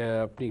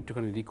আপনি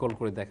একটুখানি রিকল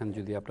করে দেখেন,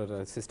 যদি আপনার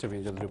সিস্টেমে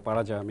যদি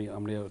পারা যায়,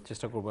 আমরা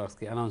চেষ্টা করবো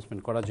আজকে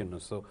অ্যানাউন্সমেন্ট করার জন্য।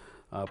 So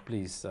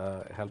please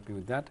help me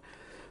with that.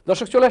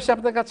 দর্শক, চলে আসছে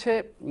আপনাদের কাছে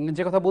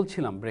যে কথা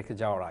বলছিলাম ব্রেকে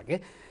যাওয়ার আগে,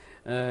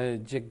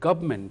 যে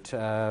গভর্নমেন্ট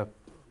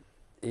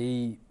এই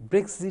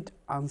ব্রেক্সিট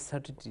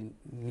আনসার্টেনিটি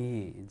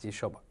নিয়ে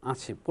যেসব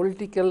আছে,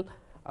 পলিটিক্যাল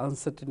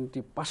আনসার্টেনিটি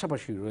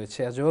পাশাপাশি রয়েছে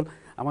অ্যাজ ওয়েল।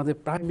 আমাদের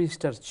প্রাইম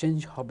মিনিস্টার চেঞ্জ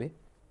হবে,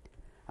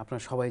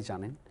 আপনারা সবাই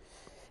জানেন।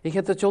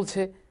 এক্ষেত্রে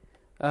চলছে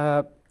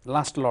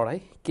লাস্ট লড়াই,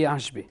 কে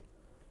আসবে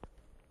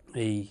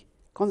এই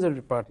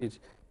কনজারভেটিভ পার্টির,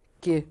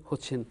 কে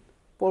হচ্ছেন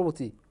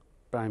পরবর্তী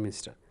প্রাইম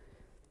মিনিস্টার।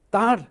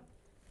 তার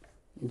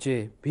যে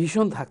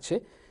ভিশন থাকছে,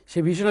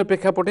 সেই ভিশনের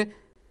প্রেক্ষাপটে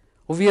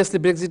অবভিয়াসলি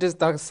ব্রেক্সিটের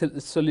তার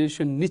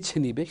সলিউশন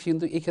নিবে,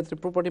 কিন্তু এই ক্ষেত্রে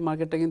প্রপার্টি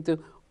মার্কেটটা কিন্তু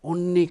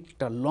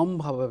অনেকটা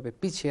লম্বাভাবে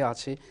পিছিয়ে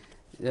আছে।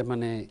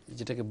 মানে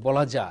যেটাকে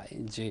বলা যায়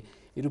যে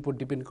এর উপর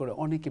ডিপেন্ড করে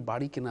অনেকে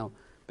বাড়ি কেনা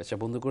বেচা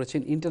বন্ধ করেছেন,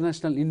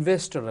 ইন্টারন্যাশনাল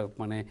ইনভেস্টররা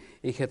মানে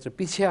এই ক্ষেত্রে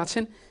পিছিয়ে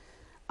আছেন।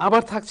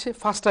 আবার থাকছে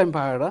ফার্স্ট টাইম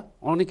বায়াররা,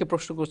 অনেকে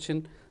প্রশ্ন করছেন,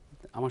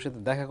 আমার সাথে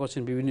দেখা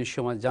করছেন বিভিন্ন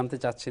সময়, জানতে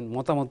চাচ্ছেন,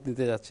 মতামত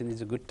দিতে যাচ্ছেন, is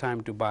a good time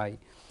to by,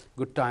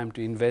 good time to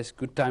invest,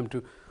 good time to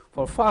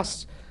for first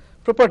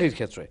প্রপার্টির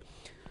ক্ষেত্রে।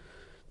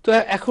 তো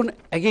এখন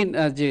অ্যাগেন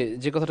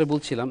যে কথাটা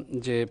বলছিলাম,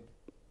 যে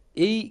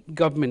এই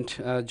গভর্নমেন্ট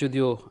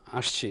যদিও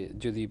আসছে,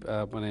 যদি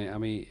মানে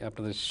আমি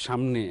আপনাদের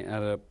সামনে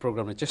আর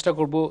প্রোগ্রামে চেষ্টা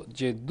করব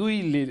যে দুই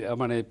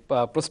মানে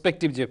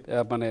প্রসপেক্টিভ যে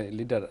মানে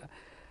লিডার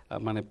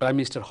মানে প্রাইম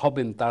মিনিস্টার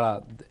হবেন, তারা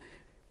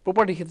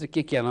প্রপার্টির ক্ষেত্রে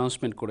কে কে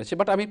অ্যানাউন্সমেন্ট করেছে।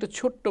 বাট আমি একটা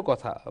ছোট্ট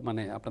কথা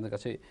মানে আপনাদের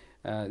কাছে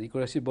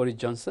করেছি। বরিস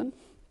জনসন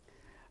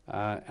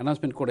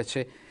অ্যানাউন্সমেন্ট করেছে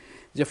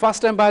যে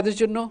ফার্স্ট টাইম বায়ারদের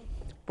জন্য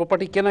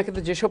প্রপার্টি কেনার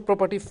ক্ষেত্রে যেসব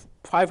প্রপার্টি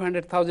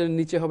 500,000-এর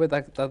নিচে হবে,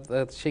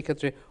 সেই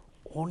ক্ষেত্রে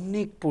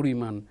অনেক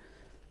পরিমাণ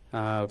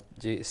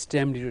যে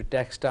স্ট্যাম্প ডিউটি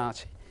ট্যাক্সটা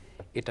আছে,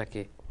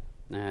 এটাকে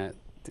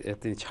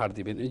তিনি ছাড়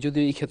দিবেন।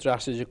 যদিও এই ক্ষেত্রে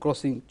আসছে যে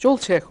ক্রসিং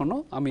চলছে এখনও,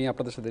 আমি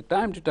আপনাদের সাথে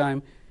টাইম টু টাইম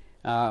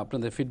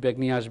আপনাদের ফিডব্যাক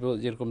নিয়ে আসবো,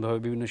 যেরকমভাবে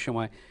বিভিন্ন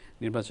সময়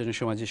নির্বাচনের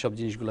সময় যেসব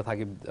জিনিসগুলো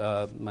থাকে,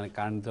 মানে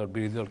কারেন্ট দল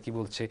বিরোধী দল কী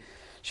বলছে,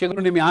 সেগুলো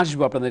নিয়ে আমি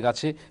আসবো আপনাদের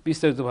কাছে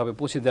বিস্তারিতভাবে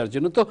পৌঁছে দেওয়ার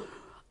জন্য। তো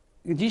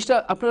জিনিসটা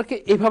আপনাকে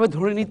এভাবে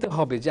ধরে নিতে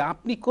হবে যে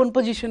আপনি কোন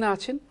পজিশনে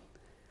আছেন,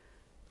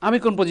 আমি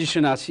কোন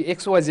পজিশনে আছি,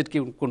 XYZ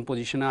কোন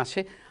পজিশনে আছে।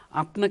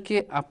 আপনাকে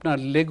আপনার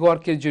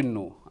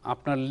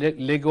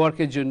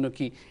লেগওয়ার্কের জন্য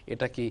কি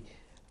এটা কি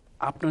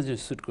আপনার জন্য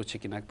স্যুট করছে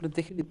কিনা আপনার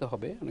দেখে নিতে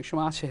হবে। অনেক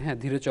সময় আছে হ্যাঁ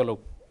ধীরে চলো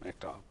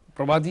একটা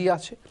প্রবাদই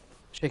আছে,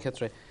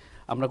 সেক্ষেত্রে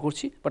আমরা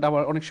করছি, বাট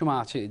আবার অনেক সময়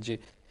আছে যে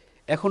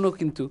এখনও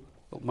কিন্তু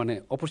মানে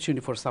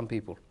অপরচুনিটি ফর সাম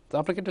পিপল। তো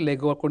আপনাকে একটা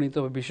লেগওয়ার্ক করে নিতে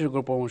হবে, বিশেষ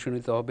করে পরামর্শ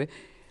নিতে হবে।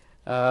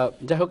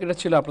 যাই হোক, এটা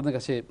ছিল আপনাদের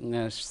কাছে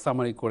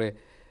সামারি করে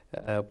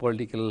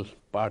পলিটিক্যাল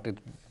পার্টের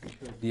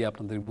দিয়ে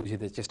আপনাদের বুঝিয়ে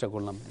দেওয়ার চেষ্টা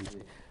করলাম, যে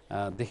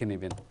দেখে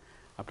নেবেন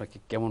আপনাকে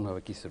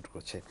কেমনভাবে কী স্যুট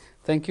করছে।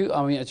 Thank you.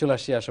 আমি চলে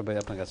আসছি আশরাফ ভাই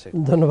আপনার কাছে।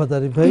 ধন্যবাদ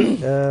আরিফ ভাই।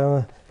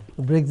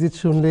 ব্রেক্সিট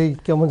শুনলেই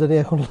কেমন জানি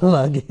এখন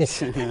লাগে।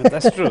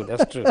 That's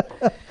true.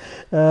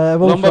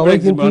 এবং সবাই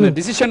কিন্তু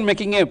ডিসিশন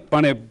মেকিং এ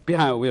মানে we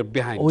are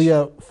behind. We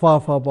are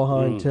far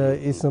behind.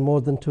 It's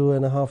more than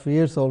 2.5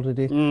 years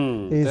already.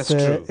 That's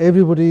true.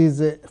 Everybody is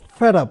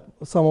fed up.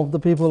 Some of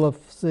the people are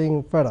saying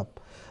fed up.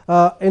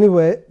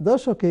 Anyway,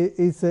 দর্শক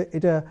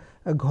এটা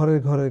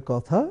ঘরের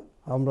কথা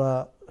আমরা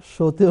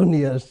শোতেও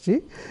নিয়ে আসছি।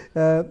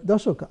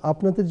 দর্শক,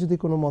 আপনাদের যদি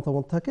কোনো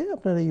মতামত থাকে,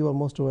 আপনারা you R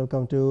most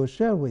welcome to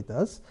share with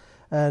us.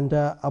 And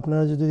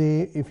আপনারা যদি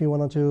if you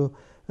want to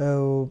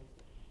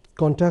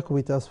contact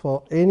with us for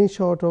any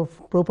sort of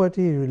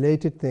property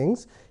related things,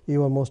 you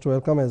are most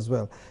welcome as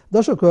well.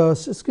 দর্শক,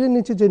 স্ক্রিন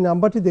নিচে যে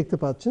নাম্বারটি দেখতে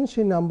পাচ্ছেন,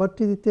 সেই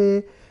নাম্বারটিতে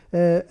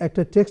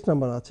একটা টেক্সট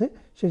নাম্বার আছে।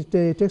 সেই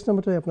টেক্সট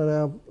নাম্বারটা আপনারা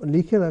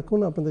লিখে রাখুন,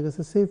 আপনাদের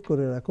কাছে সেভ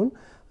করে রাখুন,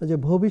 যে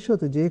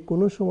ভবিষ্যতে যে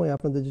কোনো সময়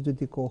আপনাদের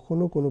যদি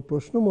কখনো কোনো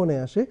প্রশ্ন মনে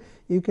আসে,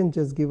 you can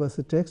just give us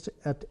A text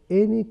at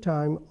any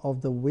time of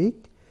the week,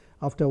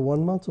 after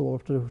 1 month or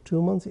after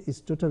 2 months.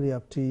 It's totally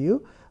up to you.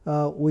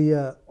 We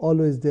are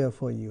always there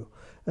for you.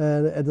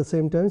 And at the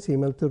same time,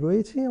 email তো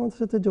রয়েছে আমাদের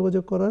সাথে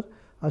যোগাযোগ করার,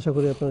 আশা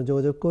করি আপনারা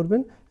যোগাযোগ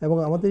করবেন। এবং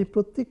আমাদের এই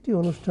প্রত্যেকটি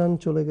অনুষ্ঠান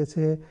চলে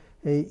গেছে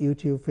এই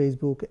ইউটিউব,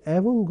 ফেসবুক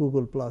এবং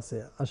গুগল প্লাসে,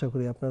 আশা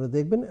করি আপনারা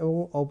দেখবেন। এবং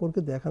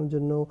অপরকে দেখার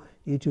জন্য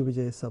ইউটিউবে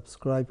যেয়ে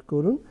সাবস্ক্রাইব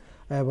করুন।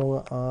 এবং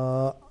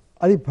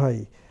আরিফ ভাই,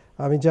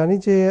 আমি জানি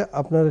যে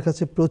আপনার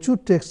কাছে প্রচুর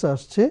টেক্সট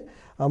আসছে,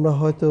 আমরা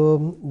হয়তো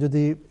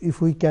যদি if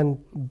we can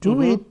do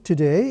it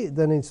today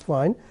then it's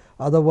fine,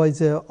 otherwise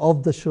of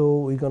the show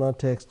we gonna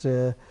text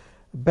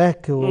back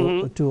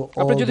to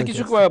আপনি যদি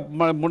কিছু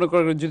মনে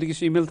করেন, যদি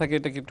কিছু ইমেল থাকে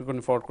এটাকে একটু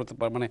ফরওয়ার্ড করতে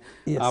পারেন, মানে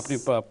আপনি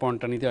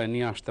পয়েন্টটা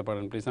নিয়ে আসতে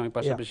পারেন প্লিজ। আমি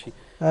পাশাপাশি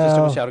চেষ্টা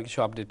করছি আরো কিছু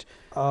update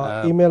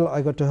email. I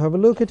got to have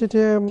a look at it.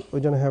 We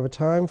don't have a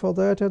time for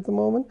that at the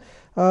moment.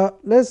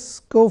 Let's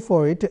go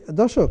for it.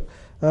 দর্শক,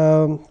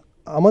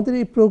 আমাদের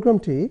এই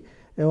প্রোগ্রামটি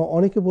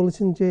অনেকে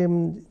বলেছেন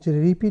যে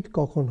রিপিট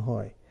কখন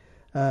হয়।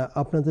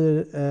 আপনাদের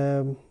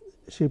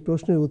সেই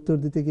প্রশ্নের উত্তর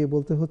দিতে গিয়ে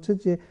বলতে হচ্ছে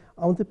যে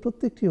আমাদের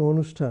প্রত্যেকটি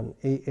অনুষ্ঠান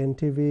এই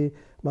এনটিভির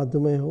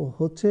মাধ্যমে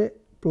হচ্ছে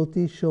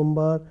প্রতি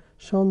সোমবার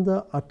সন্ধ্যা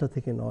 8টা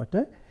থেকে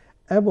 9টায়,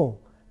 এবং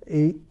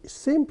এই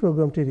সেম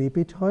প্রোগ্রামটি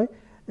রিপিট হয়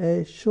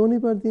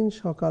শনিবার দিন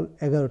সকাল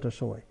 11টার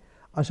সময়।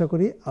 আশা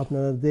করি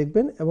আপনারা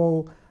দেখবেন এবং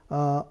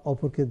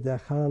অপরকে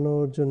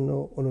দেখানোর জন্য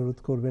অনুরোধ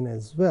করবেন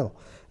অ্যাজ ওয়েল।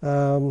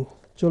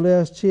 চলে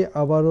আসছি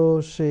আবারও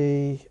সেই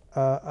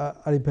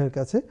আরিফ ভাইয়ের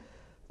কাছে,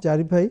 যে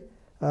আরিফ ভাই,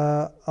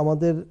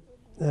 আমাদের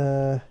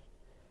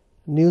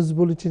নিউজ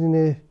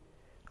বুলেটিনে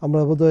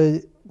আমরা বোধহয়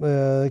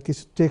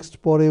কিছু টেক্সট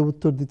পরে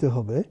উত্তর দিতে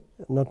হবে,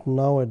 not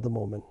now at the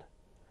moment,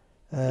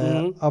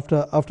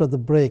 after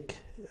the break.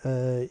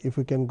 If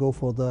we can go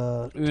for the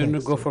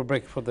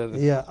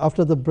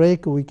after the break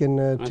we can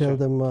tell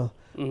them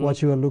what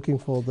you are looking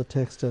for the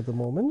text at the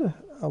moment.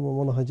 আমার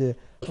মনে হয় যে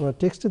আমরা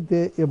text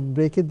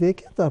ব্রেকে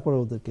দেখে তারপরে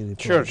ওদেরকে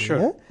report.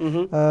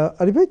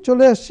 Arif ভাই,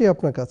 চলে আসছি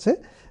আপনার কাছে,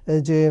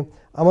 যে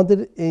আমাদের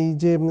এই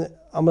যে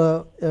আমরা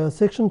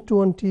সেকশন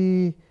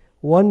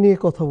 21 নিয়ে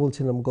কথা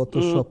বলছিলাম গত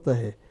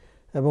সপ্তাহে,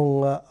 এবং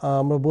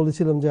আমরা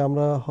বলেছিলাম যে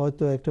আমরা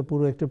হয়তো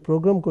পুরো একটা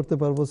প্রোগ্রাম করতে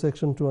পারবো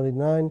সেকশন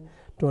 29,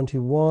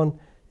 21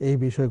 এই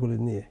বিষয়গুলি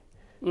নিয়ে।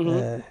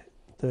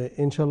 তো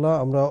ইনশাল্লাহ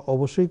আমরা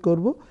অবশ্যই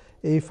করব।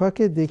 এই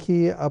ফাঁকে দেখি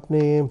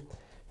আপনি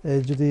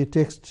যদি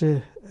টেক্সট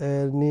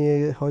নিয়ে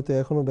হয়তো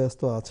এখনো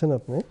ব্যস্ত আছেন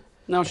আপনি।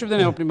 না, অসুবিধা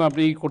নেই,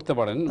 আপনি করতে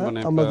পারেন, মানে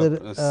আমাদের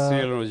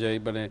সিরিয়াল অনুযায়ী।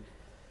 মানে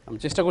আমি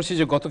চেষ্টা করছি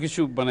যে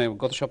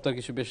গত সপ্তাহে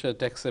কিছু বেশ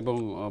টেক্সট, এবং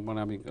মানে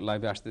আমি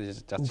লাইভে আসতে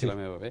চাচ্ছিলাম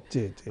এভাবে।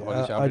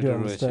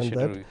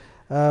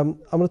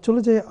 আমরা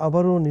চলে যাই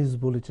আবারও নিউজ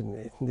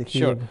বুলেটিনে, দেখি।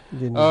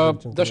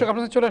 দর্শক,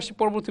 আপনাদের চলে আসছি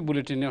পরবর্তী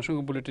বুলেটিনে,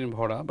 অসংখ্য বুলেটিন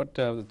ভরা, বাট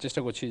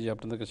চেষ্টা করছি যে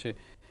আপনাদের কাছে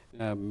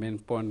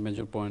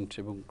মেজর পয়েন্ট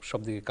এবং সব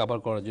দিকে কভার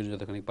করার জন্য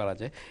যতখানি পারা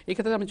যায়। এই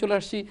ক্ষেত্রে আমি চলে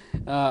আসছি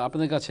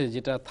আপনাদের কাছে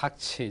যেটা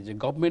থাকছে, যে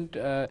গভর্নমেন্ট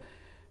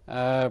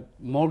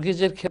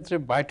মর্গেজের ক্ষেত্রে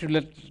বাই টু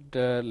লেট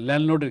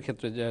ল্যান্ডলর্ডের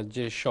ক্ষেত্রে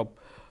যে সব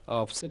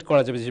সেট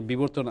করা যাবে, যে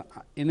বিবর্তন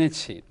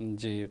এনেছে,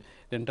 যে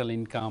রেন্টাল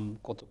ইনকাম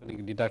কতখানি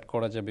ডিডাক্ট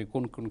করা যাবে,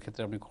 কোন কোন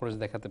ক্ষেত্রে আপনি খরচ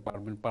দেখাতে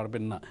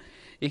পারবেন না,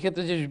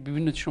 এক্ষেত্রে যে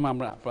বিভিন্ন সময়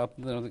আমরা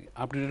আপনাদের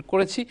আপডেট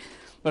করেছি।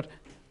 বাট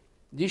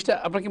জিনিসটা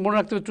আপনাকে মনে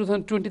রাখতে হবে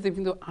 2020-তে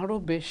কিন্তু আরও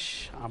বেশ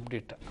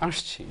আপডেট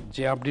আসছে,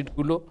 যে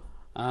আপডেটগুলো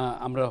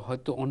আমরা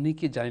হয়তো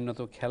অনেকেই জানি না,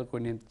 তো খেয়াল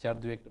করে নিন, যার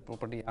দু একটা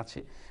প্রপার্টি আছে,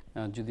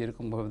 যদি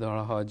এরকমভাবে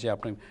ধরা হয় যে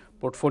আপনার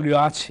পোর্টফোলিও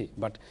আছে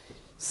but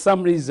some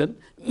reason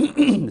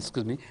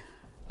excuse me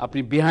আপনি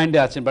বিহাইন্ডে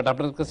আছেন, বাট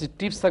আপনার কাছে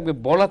টিপস থাকবে,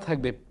 বলা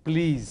থাকবে,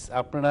 প্লিজ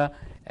আপনারা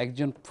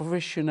একজন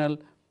প্রফেশনাল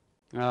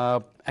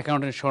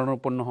অ্যাকাউন্টেন্ট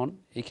শরণাপন্ন হন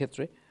এই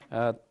ক্ষেত্রে।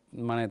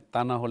 মানে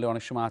তা না হলে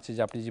অনেক সময় আছে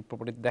যে আপনি যে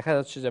প্রপার্টি দেখা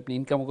যাচ্ছে যে আপনি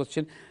ইনকামও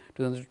করছেন,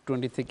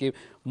 2020 থেকে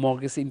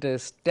মর্গেজ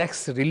ইন্টারেস্ট ট্যাক্স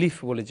রিলিফ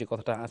বলে যে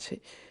কথাটা আছে,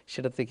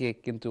 সেটা থেকে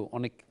কিন্তু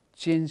অনেক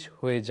চেঞ্জ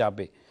হয়ে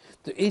যাবে।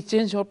 তো এই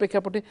চেঞ্জ হওয়ার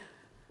প্রেক্ষাপটে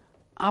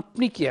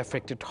আপনি কি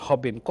অ্যাফেক্টেড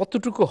হবেন,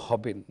 কতটুকু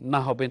হবেন না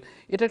হবেন,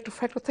 এটা একটা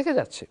ফ্যাক্টর থেকে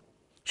যাচ্ছে।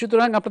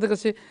 সুতরাং আপনাদের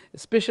কাছে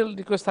স্পেশাল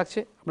রিকোয়েস্ট থাকছে,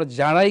 আমরা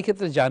যারা এই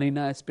ক্ষেত্রে জানি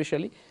না,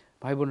 স্পেশালি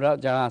ভাই বোনরা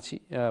যারা আছি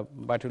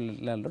বায়তুল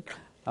ল্যান্ডলর্ড,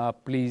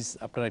 প্লিজ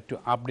আপনারা একটু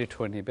আপডেট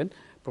হয়ে নেবেন।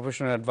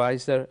 প্রফেশনাল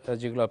অ্যাডভাইজার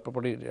যেগুলো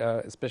প্রপার্টি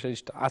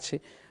স্পেশালিস্ট আছে,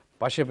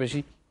 পাশাপাশি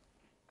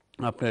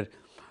আপনার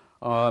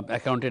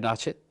অ্যাকাউন্টেন্ট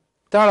আছে,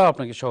 তারাও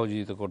আপনাকে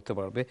সহযোগিতা করতে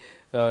পারবে।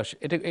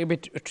 এটা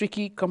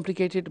ট্রিকি,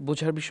 কমপ্লিকেটেড,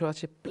 বোঝার বিষয়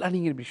আছে,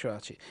 প্ল্যানিংয়ের বিষয়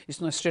আছে। It's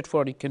not straight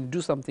forward, you can do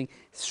something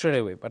straight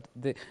away, but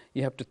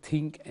you have to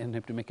think and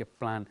have to make a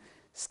plan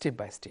step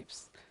by steps.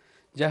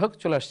 যাই হোক,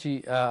 চলে আসছি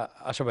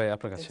আশা ভাই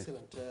আপনার কাছে।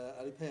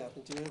 আরিফ ভাই, আপনি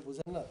যেভাবে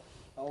বোঝান না,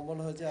 আমার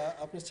মনে হয় যে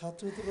আপনি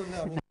ছাত্র হতে পারলে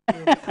আমি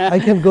I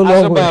can go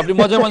long way. আপনি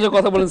মজা মজা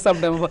কথা বলেন,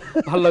 সামটাইম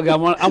ভালো লাগে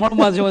আমার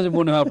মাঝে মাঝে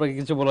মনে হয় আপনাকে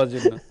কিছু বলার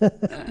জন্য।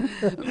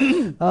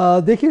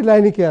 দেখি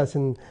লাইনে কে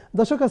আছেন।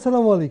 দর্শক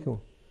আসসালামু আলাইকুম।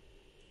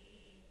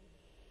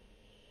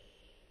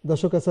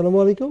 দর্শক আসসালামু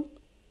আলাইকুম।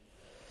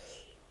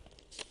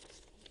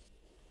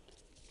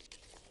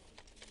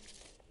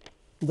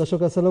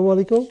 দর্শক আসসালামু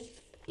আলাইকুম।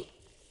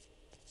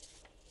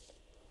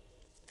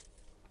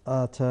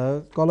 আচ্ছা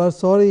কলার,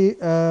 সরি,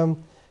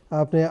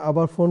 আপনি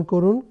আবার ফোন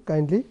করুন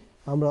কাইন্ডলি,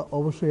 আমরা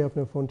অবশ্যই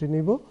আপনার ফোনটি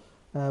নিব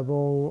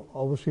এবং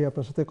অবশ্যই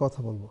আপনার সাথে কথা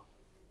বলবো।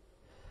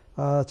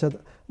 আচ্ছা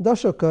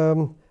দর্শক,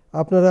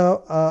 আপনারা,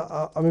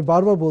 আমি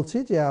বারবার বলছি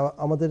যে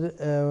আমাদের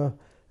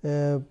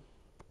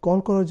কল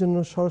করার জন্য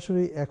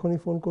সরাসরি এখনই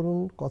ফোন করুন,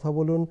 কথা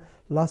বলুন।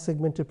 লাস্ট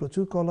সেগমেন্টে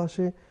প্রচুর কল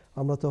আসে,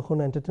 আমরা তখন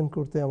এন্টারটেন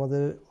করতে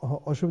আমাদের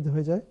অসুবিধা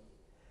হয়ে যায়।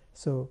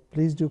 So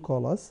please do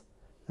call us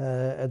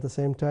at the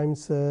same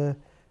Times,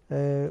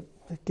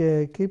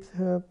 keep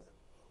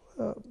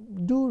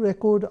do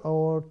record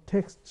our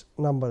text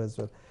number as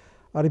well.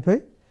 Arif ভাই,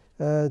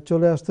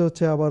 চলে আসতে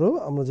হচ্ছে আবারও,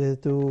 আমরা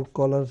যেহেতু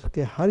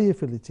কলারকে হারিয়ে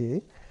ফেলেছি,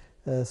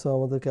 সো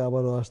আমাদেরকে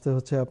আবারও আসতে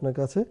হচ্ছে আপনার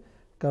কাছে,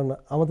 কারণ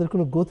আমাদের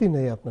কোনো গতি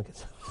নেই আপনার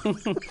কাছে।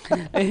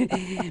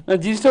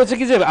 জিনিসটা হচ্ছে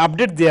কি যে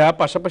আপডেট দেয়া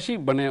পাশাপাশি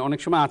মানে অনেক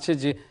সময় আছে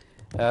যে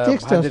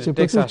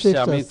টেক্সট আসছে,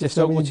 আমি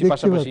চেষ্টা করছি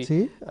পাশাপাশি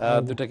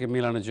দুটাকে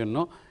মেলানোর জন্য।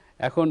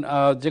 এখন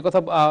যে কথা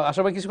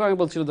আশা ভাই কিছুক্ষণ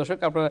আগে বলছিল, দর্শক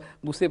আপনারা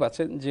বুঝতেই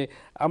পারছেন যে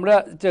আমরা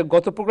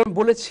গত প্রোগ্রামে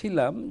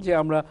বলেছিলাম যে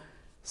আমরা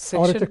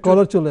একটা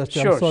কলার চলে আসছে,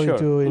 I am sorry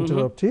to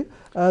interrupt you.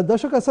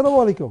 দর্শক আসসালামু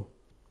আলাইকুম।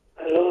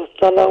 হ্যালো,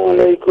 আসসালামু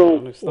আলাইকুম।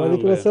 ওয়া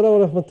আলাইকুম আসসালাম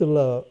ওয়া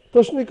রাহমাতুল্লাহ।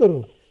 প্রশ্ন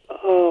করুন।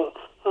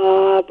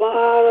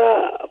 আমার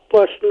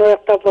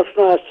একটা প্রশ্ন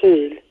আছে।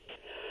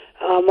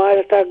 আমার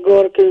একটা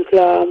ঘর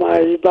কিনলাম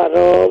আজ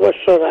 12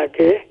 বছর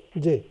আগে।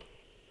 জি।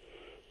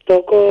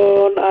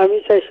 তখন আমি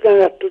চাইছিলাম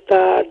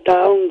একটুটা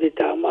ডাউন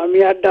দিতাম, আমি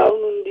আর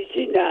ডাউন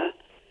দিছি না।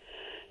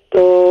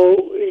 তো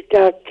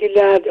এটা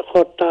ক্লিয়ার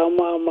করতাম,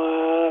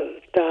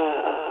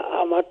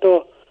 আমার তো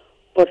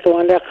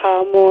বর্তমানে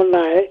খামও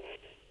নাই,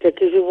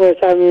 কিছু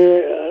পয়সা আমি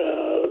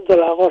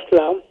দোলা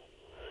করলাম।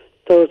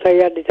 তো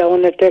চাইয়া দিতাম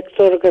মানে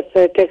ট্যাক্সের কাছে,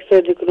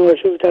 ট্যাক্সের যে কোনো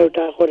অসুবিধা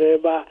ওটা করে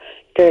বা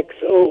ট্যাক্স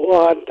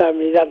ওখানটা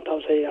আমি জানতাম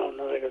চাইয়া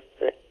ওনার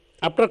কাছে।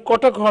 আপনার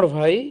কটা ঘর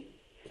ভাই?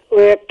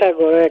 ওই একটা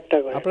ঘর।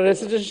 আপনার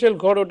রেসিডেন্সিয়াল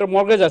ঘর, ওটা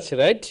মর্গেজ আছে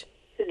রাইট?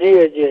 জি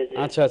জি জি।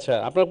 আচ্ছা আচ্ছা,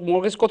 আপনার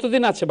মর্গেজ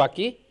কতদিন আছে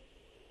বাকি?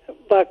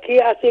 বাকি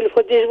আছে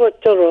 25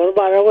 বছর,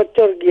 12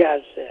 বছর গিয়ে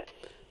আছে।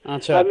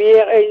 আচ্ছা, আমি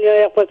এই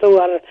এক বছর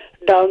আর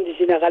ডাউন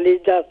দিছি না, খালি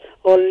জাস্ট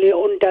অনলি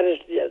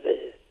ইন্টারেস্ট দিয়ে আছে।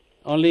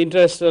 অনলি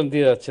ইন্টারেস্ট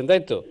দিয়ে যাচ্ছেন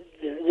তাই তো?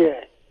 জি।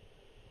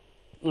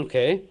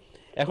 ওকে,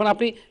 এখন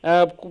আপনি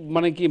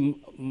মানে কি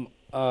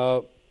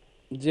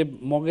যে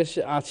মর্গেজ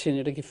আছেন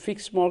এটা কি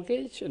ফিক্সড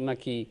মর্গেজ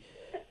নাকি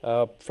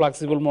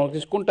ফ্লেক্সিবল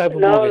মর্গেজ, কোন টাইপের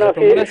মর্গেজ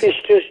আপনার মনে আছে?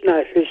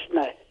 ফিক্সড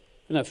নাই।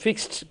 না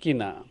ফিক্সড কি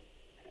না?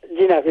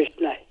 জি না, ফিক্সড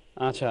নাই।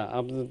 আচ্ছা,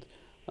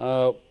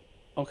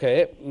 ওকে,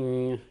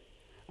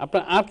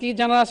 আপনার আর কি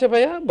জানা আছে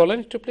ভাইয়া, বলেন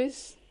একটু প্লিজ।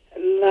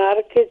 না আর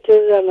কিছু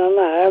জানা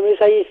না, আমি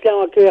চাইছিলাম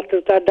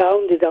একটা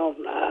ডাউন দিতাম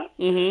না,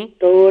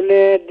 তো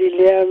ওনে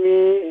দিলে আমি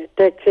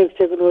ট্যাক্স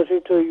কোনো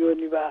অসুবিধা হইব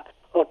নিবা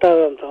ওটা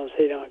জানতাম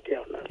সেইরকম আর কি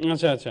আপনার।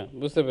 আচ্ছা আচ্ছা,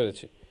 বুঝতে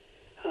পেরেছি।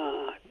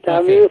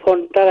 আমি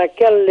ফোনটা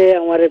রাখি আনলে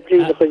আমারে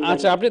প্লিজ।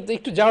 আচ্ছা, আপনি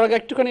একটু যাওয়ার আগে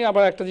একটুখানি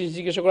আবার একটা জিনিস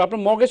জিজ্ঞাসা করব,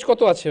 আপনার মর্গেজ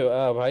কত আছে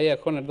ভাই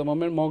এখন at the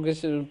moment? Mortgage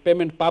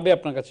payment পাবে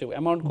আপনার কাছে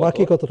অ্যামাউন্ট কত?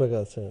 বাকি কত টাকা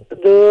আছে?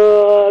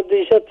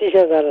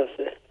 230,000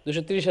 আছে।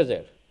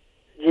 230,000?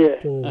 জি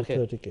ওকে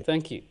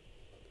থ্যাংক ইউ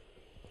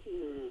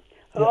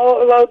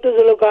about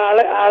হলো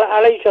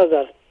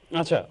 2,500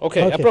 আচ্ছা ওকে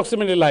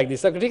অ্যাপ্রক্সিমেটলি লাইক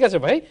দিস ওকে ঠিক আছে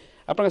ভাই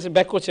আপনার কাছে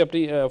ব্যাক করছি আপনি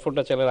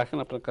ফোনটা চালিয়ে রাখেন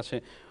আপনার কাছে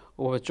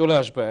ওভাবে চলে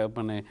আসবে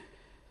মানে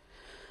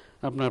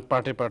আপনার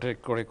পার্টে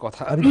করে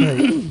কথা আরে ভাই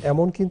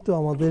এমন কিন্তু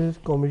আমাদের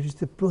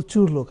কমিউনিটিতে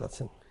প্রচুর লোক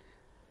আছেন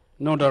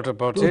নো ডাউট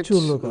অ্যাবাউট ইট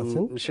প্রচুর লোক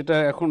আছেন সেটা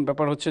এখন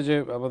ব্যাপার হচ্ছে যে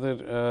আমাদের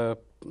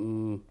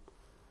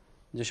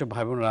যেসব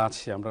ভাই বোনরা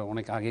আছে আমরা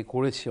অনেক আগে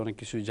করেছি অনেক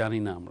কিছু জানি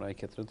না আমরা এই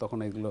ক্ষেত্রে তখন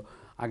এগুলো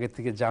আগে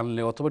থেকে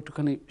জানলে অথবা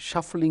একটুখানি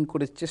শাফলিং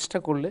করে চেষ্টা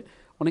করলে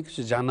অনেক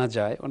কিছু জানা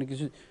যায় অনেক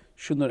কিছু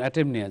সুন্দর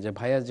অ্যাটেম্প নেওয়া যায়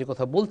ভাইয়া যে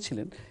কথা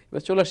বলছিলেন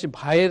এবার চলে আসি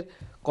ভাইয়ের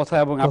কথা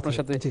এবং আপনার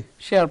সাথে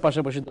শেয়ার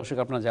পাশাপাশি দর্শক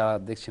আপনারা যারা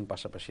দেখছেন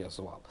পাশাপাশি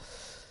আসওয়াল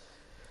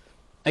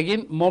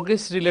অ্যাগেন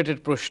মর্গেজ রিলেটেড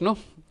প্রশ্ন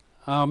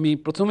আমি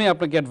প্রথমেই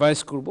আপনাকে অ্যাডভাইস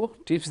করব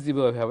টিপস দিব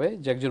এভাবে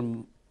যে একজন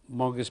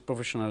মর্গেজ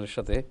প্রফেশনালের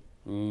সাথে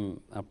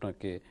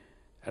আপনাকে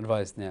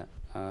অ্যাডভাইস নেওয়া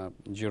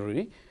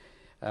জরুরি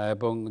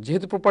এবং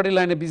যেহেতু প্রপার্টি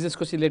লাইনে বিজনেস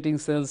করছি letting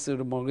sales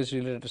mortgage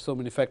related so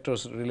many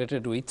factors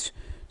related with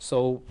so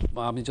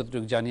আমি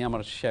যতটুকু জানি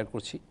আমার শেয়ার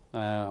করছি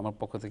আমার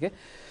পক্ষ থেকে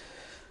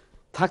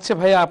থাকছে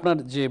ভাইয়া আপনার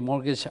যে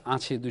মর্গেজ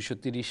আছে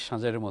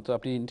 230,000-এর মতো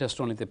আপনি ইন্টারেস্ট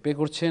অনলিতে পে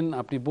করছেন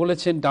আপনি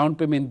বলেছেন ডাউন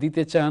পেমেন্ট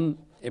দিতে চান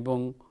এবং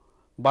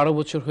 12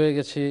 বছর হয়ে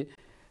গেছে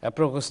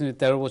অ্যাপ্রক্সিমেটলি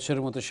 13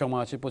 বছরের মতো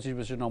সময় আছে 25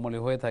 বছর নর্মালি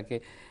হয়ে থাকে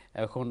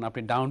এখন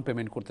আপনি ডাউন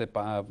পেমেন্ট করতে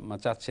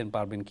চাচ্ছেন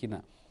পারবেন কি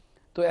না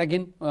তো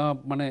অ্যাগেন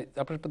মানে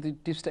আপনার প্রতি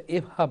টিপসটা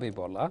এভাবে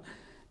বলা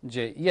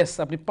যে ইয়েস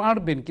আপনি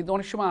পারবেন কিন্তু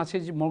অনেক সময় আছে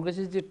যে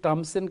মর্গেজের যে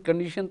টার্মস অ্যান্ড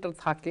কন্ডিশনটা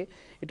থাকে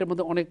এটার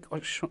মধ্যে অনেক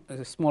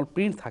স্মল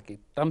প্রিন্ট থাকে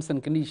টার্মস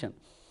অ্যান্ড কন্ডিশন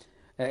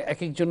এক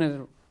একজনের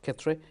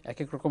ক্ষেত্রে এক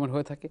এক রকমের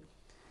হয়ে থাকে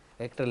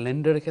একটা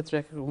ল্যান্ডারের ক্ষেত্রে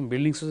এক রকম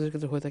বিল্ডিং সোসাইটির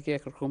ক্ষেত্রে হয়ে থাকে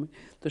এক রকমের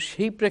তো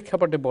সেই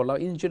প্রেক্ষাপটে বলা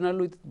ইন জেনারেল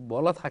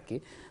বলা থাকে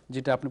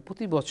যেটা আপনি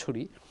প্রতি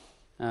বছরই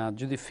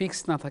যদি ফিক্স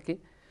না থাকে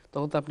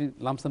তখন তো আপনি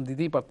লামসাম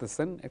দিতেই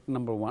পারতেছেন একটা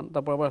নাম্বার 1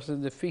 তারপর আবার আসলে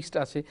যে ফিক্সড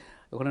আছে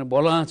ওখানে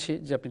বলা আছে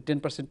যে আপনি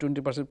 10%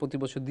 20% প্রতি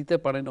বছর দিতে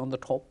পারেন অন দ্য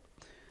টপ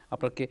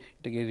আপনাকে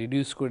এটাকে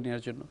রিডিউস করে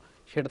নেওয়ার জন্য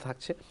সেটা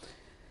থাকছে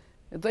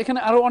তো এখানে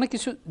আরও অনেক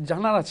কিছু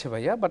জানার আছে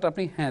ভাইয়া বাট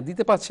আপনি হ্যাঁ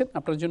দিতে পারছেন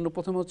আপনার জন্য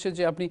প্রথম হচ্ছে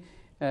যে আপনি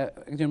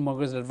একজন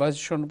মর্গেজ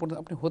অ্যাডভাইজার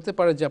আপনি হতে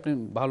পারে যে আপনি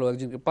ভালো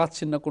একজনকে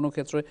পাচ্ছেন না কোনো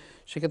ক্ষেত্রে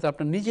সেক্ষেত্রে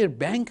আপনার নিজের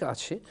ব্যাংক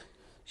আছে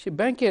সেই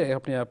ব্যাংকে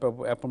আপনি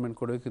অ্যাপয়েন্টমেন্ট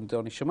করেও কিন্তু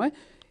অনেক সময়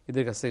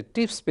এদের কাছে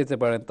টিপস পেতে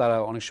পারেন তারা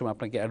অনেক সময়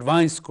আপনাকে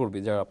অ্যাডভাইস করবে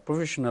যারা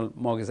প্রফেশনাল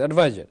মর্গেজ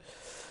অ্যাডভাইজার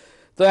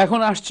তো এখন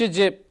আসছে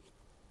যে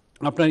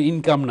আপনার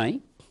ইনকাম নাই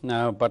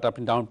বাট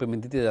আপনি ডাউন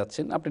পেমেন্ট দিতে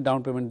যাচ্ছেন আপনি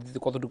ডাউন পেমেন্ট দিতে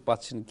কতটুকু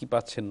পাচ্ছেন কি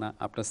পাচ্ছেন না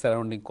আপনার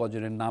সারাউন্ডিং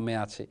কজনের নামে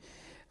আছে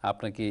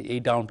আপনাকে এই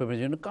ডাউন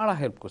পেমেন্টের জন্য কারা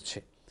হেল্প করছে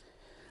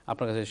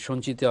আপনার কাছে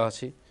সঞ্চিত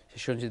আছে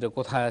সেই সঞ্চিত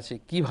কোথায় আছে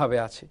কিভাবে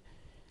আছে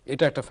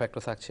এটা একটা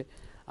ফ্যাক্টর থাকছে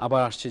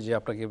আবার আসছে যে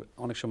আপনাকে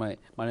অনেক সময়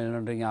মানি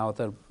লন্ডারিং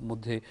আওতার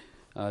মধ্যে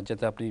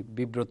যাতে আপনি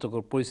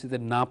বিব্রতকর পরিস্থিতিতে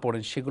না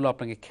পড়েন সেগুলো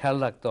আপনাকে খেয়াল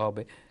রাখতে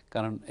হবে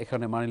কারণ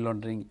এখানে মানি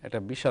লন্ডারিং একটা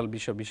বিশাল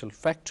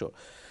ফ্যাক্টর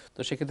তো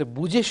সেক্ষেত্রে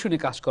বুঝে শুনে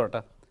কাজ করাটা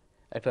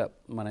একটা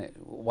মানে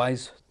ওয়াইজ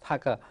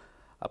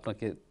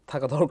আপনাকে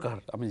থাকা দরকার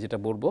আমি যেটা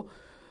বলবো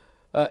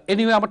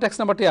এনিওয়ে আমার ট্যাক্স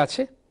নাম্বারটি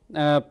আছে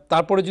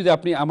তারপরে যদি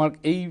আপনি আমার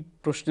এই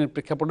প্রশ্নের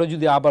প্রেক্ষাপটে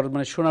যদি আবার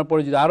মানে শোনার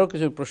পরে যদি আরও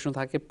কিছু প্রশ্ন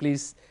থাকে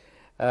প্লিজ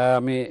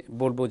আমি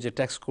বলবো যে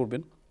ট্যাক্স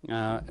করবেন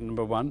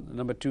নাম্বার 1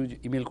 নাম্বার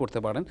 2 ইমেল করতে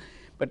পারেন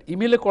বাট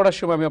ইমেলে করার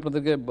সময় আমি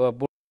আপনাদেরকে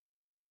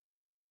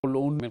বলবো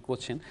ইমেল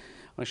করছেন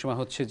অনেক সময়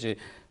হচ্ছে যে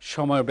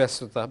সময়ের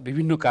ব্যস্ততা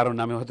বিভিন্ন কারণে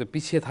আমি হয়তো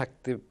পিছিয়ে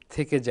থাকতে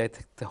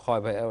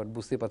হয় ভাই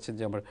বুঝতে পারছেন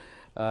যে আমার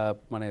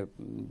মানে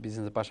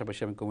বিজনেসের পাশাপাশি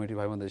আমি কমিউনিটি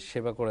ভাই বোনদের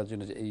সেবা করার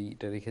জন্য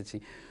এইটা রেখেছি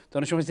তো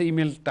অনেক সময়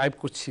ইমেল টাইপ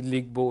করছি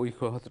লিখবো ওই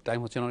হয়তো টাইম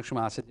হচ্ছে না অনেক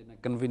সময় আছে যে না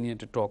কনভিনিয়েন্ট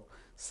টু টক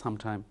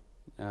সামটাইম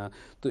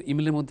তো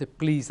ইমেলের মধ্যে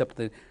প্লিজ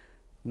আপনাদের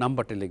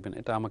নাম্বারটা লিখবেন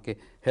এটা আমাকে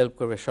হেল্প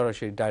করবে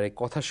সরাসরি ডাইরেক্ট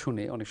কথা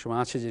শুনে অনেক সময়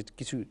আছে যে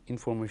কিছু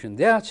ইনফরমেশন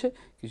দেওয়া আছে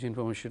কিছু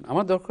ইনফরমেশন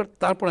আমার দরকার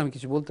তারপর আমি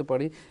কিছু বলতে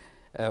পারি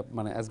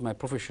মানে অ্যাজ মাই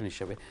প্রফেশন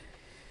হিসেবে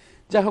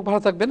যাই হোক ভালো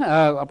থাকবেন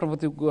আপনার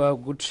প্রতি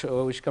গুড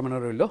উইশ কামনা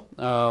রইল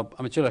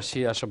আমি চলে আসছি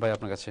আশরাফ ভাই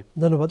আপনার কাছে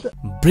ধন্যবাদ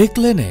ব্রেক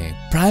লেনে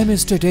প্রাইম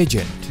এস্টেট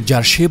এজেন্ট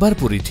যার সেবার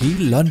পরিধি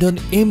লন্ডন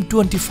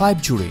M25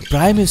 জুড়ে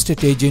প্রাইম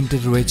এস্টেট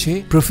এজেন্টের রয়েছে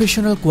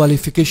প্রফেশনাল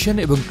কোয়ালিফিকেশন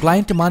এবং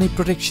ক্লায়েন্ট মানি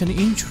protection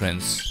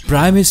insurance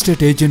prime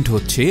estate agent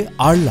হচ্ছে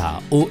আরলা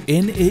ও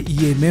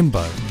NAEA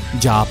মেম্বার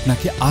যা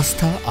আপনাকে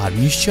আস্থা আর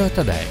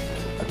নিশ্চয়তা দেয়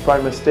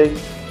Prime Estate,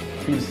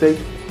 feel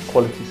safe,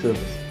 quality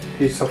service.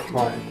 Peace of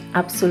mind.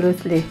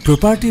 Absolutely.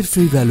 প্রপার্টির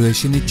ফ্রি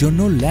ভ্যালুয়েশনের জন্য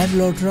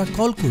ল্যান্ডলর্ডরা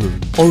কল করুন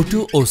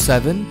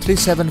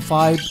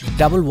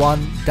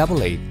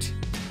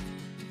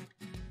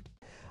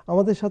 0207-375-1188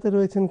 আমাদের সাথে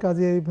রয়েছেন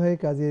কাজী আরিফ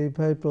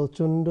ভাই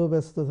প্রচণ্ড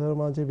ব্যস্ততার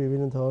মাঝে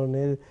বিভিন্ন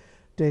ধরনের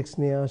টেক্সট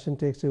নিয়ে আসেন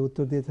টেক্সটের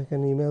উত্তর দিয়ে থাকেন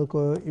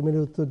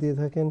ইমেলের উত্তর দিয়ে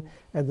থাকেন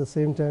at the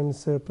same time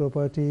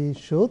property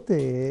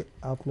শোতে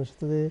আপনার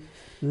সাথে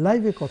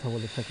লাইভে কথা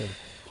বলে থাকেন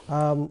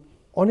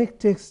অনেক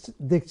টেক্সট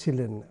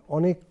দেখছিলেন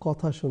অনেক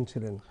কথা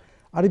শুনছিলেন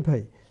আরিফ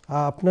ভাই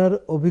আপনার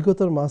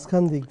অভিজ্ঞতার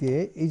মাঝখান দিক দিয়ে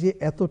এই যে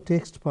এত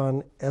টেক্সট পান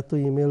এত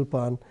ইমেল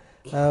পান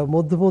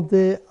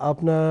মধ্যে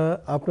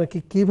আপনাকে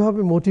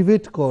কিভাবে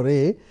মোটিভেট করে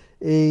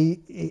এই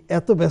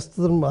এত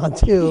ব্যস্ততার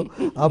মাঝেও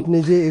আপনি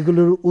যে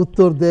এগুলোর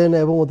উত্তর দেন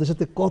এবং ওদের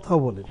সাথে কথা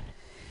বলেন?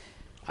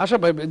 আশা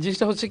ভাই,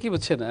 জিনিসটা হচ্ছে কি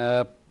বুঝছেন,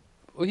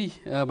 ওই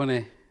মানে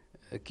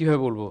কীভাবে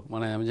বলবো,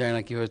 মানে আমি জানি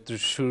না কীভাবে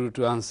শুরু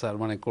টু আনসার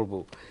মানে করবো।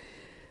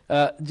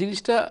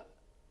 জিনিসটা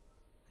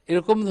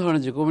এরকম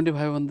ধরনের যে কমিটি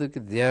ভাই বোনদেরকে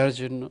দেওয়ার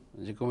জন্য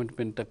যে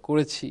কমিটমেন্টটা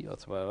করেছি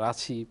অথবা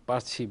আছি,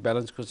 পারছি,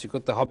 ব্যালেন্স করছি,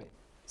 করতে হবে,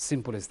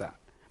 সিম্পল ইজ দ্যাট।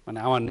 মানে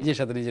আমার নিজের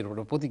সাথে নিজের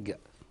উপর প্রতিজ্ঞা,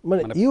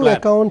 মানে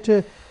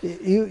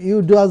you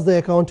does the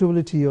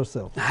accountability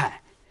yourself. হ্যাঁ,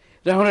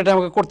 যখন এটা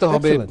আমাকে করতে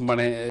হবে, Excellent.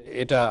 মানে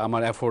এটা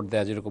আমার এফোর্ট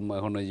দেয়া। যেরকম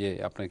এখন ওই যে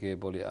আপনাকে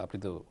বলি, আপনি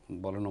তো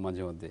বলেন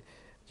মাঝে মধ্যে,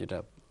 যেটা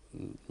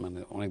মানে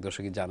অনেক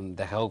দর্শকই জানেন,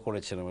 দেখাও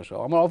করেছেন আমার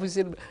সঙ্গে, আমার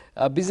অফিসের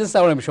বিজনেস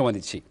আওয়ারে আমি সময়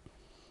দিচ্ছি।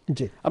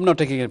 জি, I'm not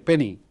taking a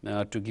penny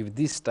to give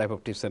this type of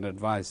tips and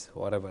advice,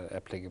 whatever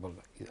applicable,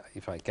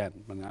 if I can.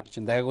 মানে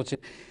আসছেন, দেখা করছে,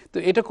 তো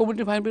এটা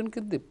কমিউনিটি ভাই বোনকে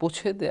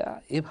পৌঁছে দেয়া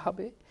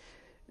এভাবে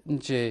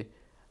যে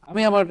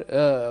আমি আমার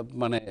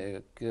মানে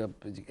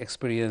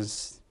এক্সপিরিয়েন্স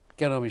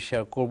কেন আমি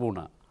শেয়ার করবো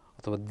না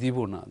অথবা দিব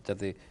না,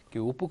 যাতে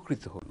কেউ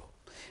উপকৃত হলো।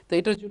 তো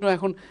এটার জন্য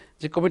এখন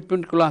যে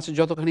কমিটমেন্টগুলো আছে,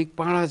 যতখানি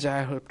পারা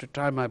যায়, টু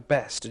ট্রাই মাই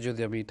বেস্ট।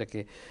 যদি আমি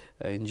এটাকে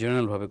ইন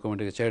জেনারেলভাবে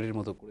কমিটিকে চ্যারিটির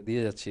মতো করে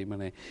দিয়ে যাচ্ছি,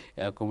 মানে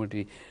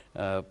কমিটি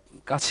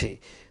কাছে,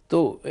 তো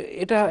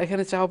এটা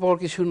এখানে চাওয়া পাওয়ার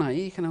কিছু নাই।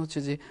 এখানে হচ্ছে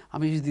যে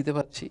আমি যদি দিতে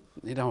পারছি,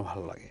 এটা আমার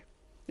ভালো লাগে।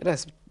 এটা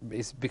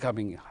ইজ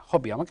বিকামিং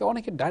হবি। আমাকে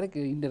অনেকে ডাইরেক্ট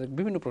ইনডাইরেক্ট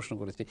বিভিন্ন প্রশ্ন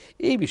করেছে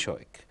এই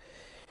বিষয়ে।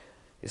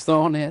 It's not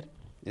on air,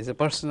 it's a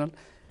personal.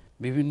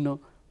 বিভিন্ন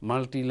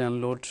মাল্টি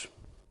ল্যান্ডলর্ড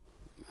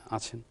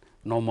আছেন,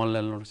 নর্মাল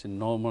ল্যান্ডলর্ড আছেন,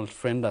 নর্মাল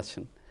ফ্রেন্ড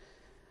আছেন,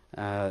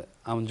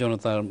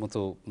 আমজনতার মতো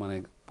মানে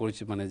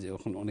পরিচিত, মানে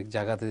যখন অনেক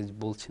জায়গাতে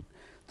বলছেন।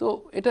 তো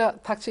এটা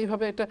থাকছে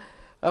এইভাবে। এটা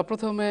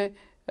প্রথমে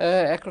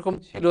একরকম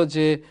ছিল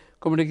যে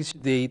কমিটি কিছু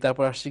দেই,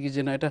 তারপর আসছে কি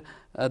যে না, এটা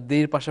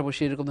দেয়ের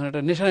পাশাপাশি এরকম ধরনের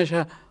একটা নেশা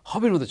নেশা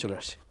হবির মধ্যে চলে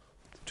আসছে।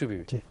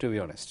 Two be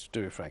honest, two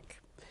be frank,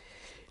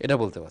 এটা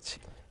বলতে পারছি।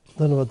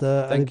 ধন্যবাদ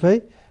আরিফ ভাই।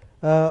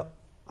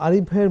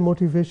 আরিফ ভাইয়ের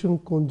মোটিভেশন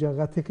কোন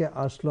জায়গা থেকে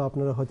আসলো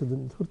আপনারা হয়তো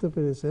ধরতে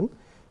পেরেছেন,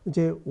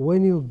 যে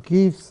when you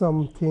give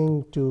something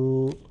to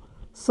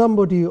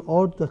somebody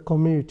or the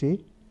community,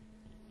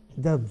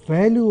 the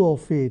value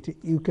of it,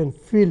 you can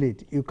feel it,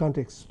 you can't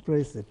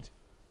express it.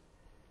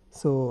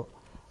 So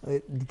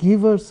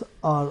givers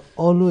are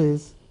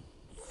always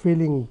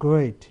feeling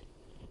great.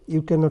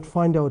 You cannot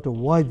find out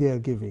why they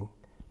are giving,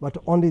 but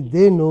only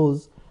they knows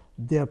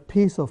their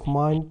peace of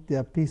mind,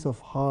 their peace of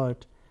heart.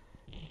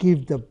 Give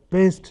the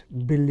best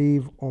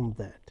belief on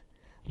that.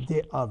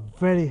 They are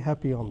very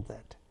happy on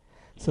that.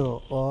 So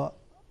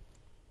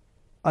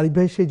Arif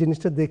ভাই সেই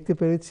জিনিসটা দেখতে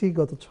পেরেছি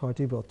গত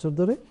 6টি বছর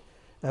ধরে,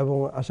 এবং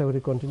আশা করি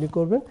কন্টিনিউ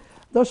করবেন।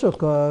 দর্শক,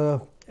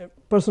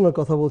 পার্সোনাল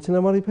কথা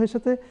বলছিলাম আরিফ ভাইয়ের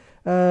সাথে।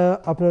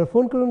 আপনারা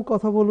ফোন করুন,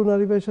 কথা বলুন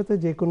আরিফ ভাইয়ের সাথে,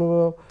 যে কোনো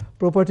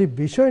প্রপার্টি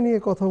বিষয় নিয়ে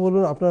কথা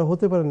বলুন। আপনারা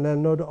হতে পারেন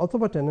ল্যান্ডলর্ড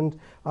অথবা টেনেন্ট,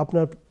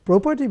 আপনার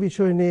প্রপার্টি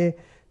বিষয় নিয়ে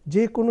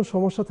যে কোনো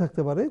সমস্যা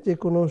থাকতে পারে, যে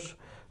কোনো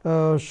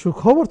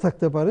সুখবর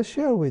থাকতে পারে,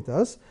 share with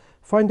us.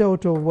 Find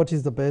out what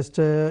is the best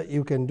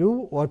you can do,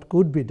 what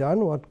could be done,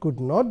 what could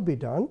not be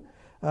done.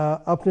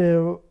 আপনি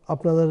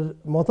আপনাদের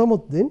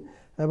মতামত দিন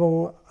এবং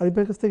আরিফ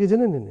ভাইয়ের কাছ থেকে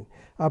জেনে নিন।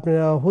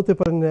 আপনারা হতে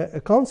পারেন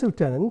কাউন্সিল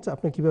টেনেন্ট,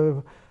 আপনি কীভাবে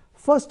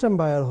ফার্স্ট টাইম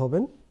বায়ার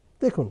হবেন।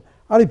 দেখুন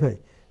আরিফ ভাই,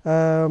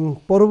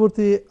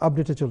 পরবর্তী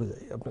আপডেটে চলে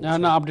যাই।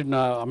 না আপডেট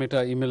না, আমি এটা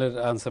ইমেলের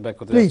আনসার ব্যাক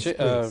করতে যাচ্ছি।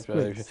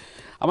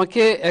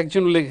 আমাকে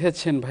একজন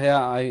লিখেছেন, ভাইয়া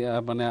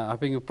মানে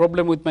having a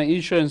problem with my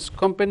insurance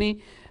company,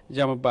 যে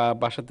আমার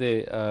বাসাতে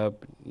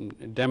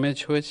ড্যামেজ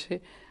হয়েছে,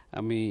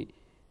 আমি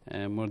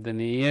মোর দেন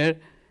ইয়ার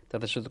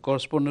তাদের সাথে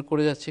করসপন্ডেন্ট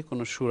করে যাচ্ছি,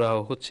 কোনো সুরাহ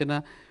হচ্ছে না।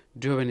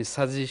 Do have any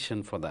suggestion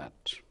for that?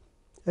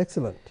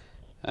 Excellent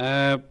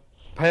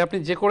ভাই, আপনি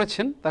যে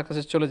করেছেন তার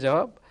কাছে চলে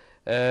যাওয়া,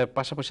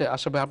 পাশাপাশি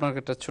আসলে আপনার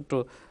একটা ছোট্ট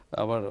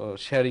আবার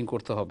শেয়ারিং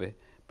করতে হবে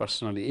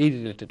পার্সোনালি, এই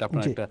রিলেটেড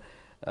আপনার একটা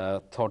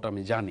থট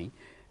আমি জানি,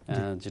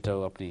 যেটাও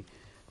আপনি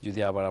যদি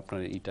আবার আপনার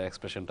এইটা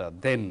এক্সপ্রেশনটা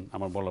দেন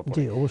আমার বলার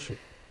পরে। অবশ্যই।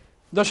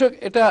 দর্শক,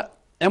 এটা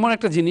এমন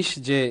একটা জিনিস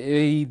যে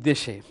এই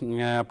দেশে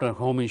আপনার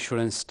হোম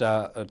ইন্স্যুরেন্সটা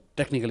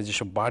টেকনিক্যালি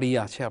যেসব বাড়ি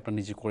আছে আপনার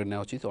নিজে করে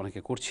নেওয়া উচিত। অনেকে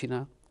করছি না,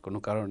 কোনো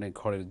কারণে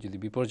ঘরের যদি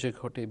বিপর্যয়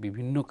ঘটে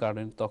বিভিন্ন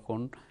কারণে, তখন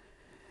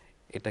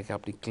এটাকে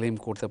আপনি ক্লেম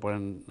করতে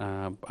পারেন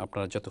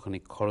আপনার যতখানি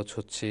খরচ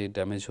হচ্ছে,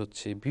 ড্যামেজ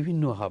হচ্ছে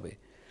বিভিন্নভাবে।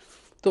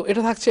 তো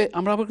এটা থাকছে।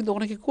 আমরা আবার কিন্তু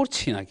অনেকে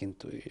করছি না,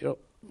 কিন্তু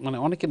মানে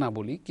অনেকে না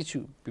বলি, কিছু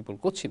পিপল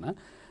করছি না,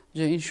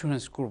 যে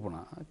ইন্স্যুরেন্স করবো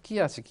না, কি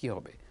আছে কি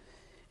হবে,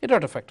 এটা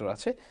একটা ফ্যাক্টর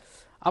আছে।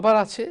 আবার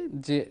আছে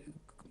যে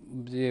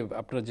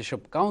আপনার যেসব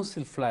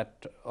কাউন্সিল ফ্ল্যাট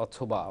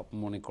অথবা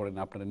মনে করেন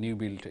আপনার নিউ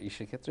বিল্ড,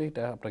 সেক্ষেত্রে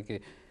এটা আপনাকে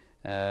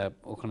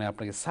ওখানে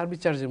আপনাকে সার্ভিস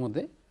চার্জের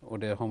মধ্যে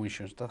ওটা হোম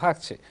ইন্স্যুরেন্সটা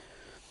থাকছে।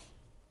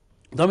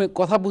 তো আমি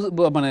কথা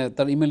মানে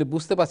তার ইমেলে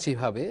বুঝতে পারছি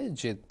এইভাবে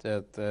যে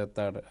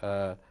তার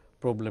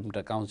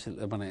প্রবলেমটা কাউন্সিল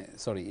মানে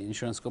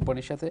ইন্স্যুরেন্স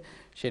কোম্পানির সাথে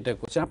সেটা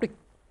করছে।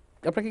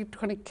 আপনাকে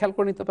একটুখানি খেয়াল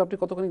করে নিতে হবে আপনি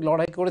কতখানি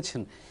লড়াই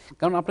করেছেন।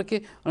 কারণ আপনাকে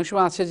অনেক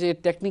সময় আছে যে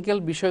টেকনিক্যাল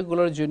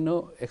বিষয়গুলোর জন্য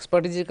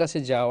এক্সপার্টিজের কাছে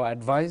যাওয়া,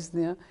 অ্যাডভাইস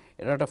নেওয়া,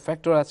 এটা একটা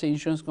ফ্যাক্টর আছে।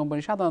 ইন্স্যুরেন্স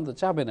কোম্পানি সাধারণত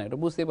চাবে না, এটা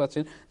বুঝতেই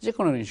পারছেন। যে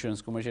কোনো ইন্স্যুরেন্স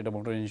কোম্পানি, সেটা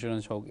মোটর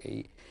ইন্স্যুরেন্স হোক,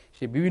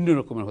 সে বিভিন্ন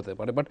রকমের হতে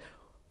পারে, বাট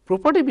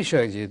প্রপার্টি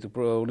বিষয়ে যেহেতু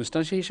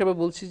অনুষ্ঠান সেই হিসাবে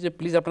বলছি যে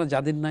প্লিজ আপনার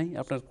যাদের নাই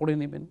আপনার করে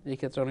নেবেন। এই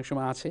ক্ষেত্রে অনেক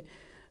সময় আছে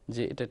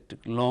যে এটা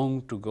লং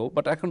টু গো,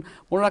 বাট এখন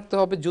মনে রাখতে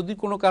হবে যদি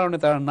কোনো কারণে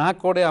তারা না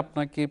করে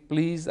আপনাকে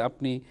প্লিজ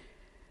আপনি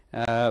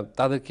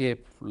তাদেরকে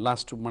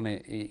লাস্ট মানে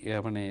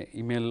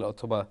ইমেল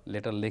অথবা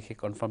লেটার লিখে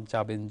কনফার্ম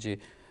চাবেন যে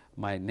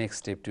মাই নেক্সট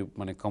স্টেপ টু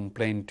মানে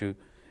কমপ্লেইন টু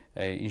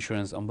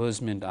ইন্স্যুরেন্স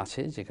অম্বাসমেন্ট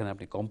আছে, যেখানে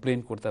আপনি কমপ্লেইন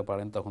করতে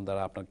পারেন, তখন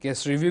তারা আপনার কেস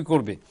রিভিউ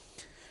করবে।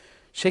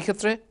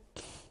 সেক্ষেত্রে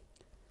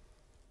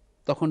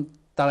তখন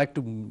তারা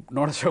একটু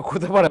নড়াচড়া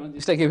করতে পারে।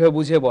 জিনিসটাকে এভাবে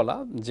বুঝিয়ে বলা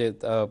যে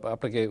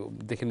আপনাকে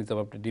দেখে নিতে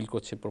হবে আপনি ডিল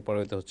করছেন প্রপার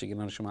ওয়েতে হচ্ছে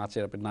কিনা। অনেক সময় আছে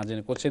আপনি না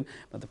জেনে করছেন,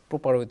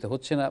 প্রপার ওয়েতে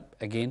হচ্ছে না।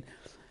 অ্যাগেইন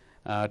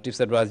টিপস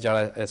অ্যাডভাইস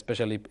যারা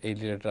স্পেশালি এই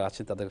রিলেটেড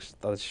আছে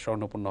তাদের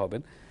স্বর্ণপূর্ণ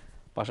হবেন।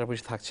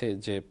 পাশাপাশি থাকছে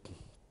যে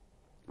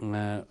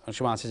অনেক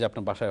সময় আছে যে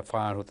আপনার বাসায়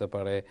ফায়ার হতে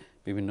পারে,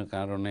 বিভিন্ন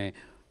কারণে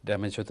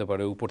ড্যামেজ হতে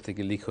পারে, উপর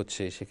থেকে লিক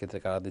হচ্ছে, সেক্ষেত্রে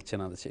কারা দিচ্ছে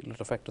না দিচ্ছে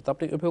এগুলো ফ্যাক্টর, তো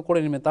আপনি এভাবে করে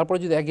নেবেন। তারপরে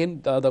যদি অ্যাগেন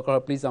দরকার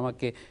হয় প্লিজ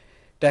আমাকে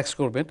ট্যাক্স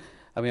করবেন,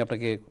 আমি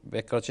আপনাকে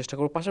ব্যাক করার চেষ্টা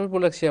করবো। পাশাপাশি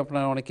বলে রাখছি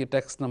আপনার অনেকে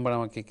ট্যাক্স নাম্বার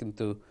আমাকে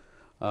কিন্তু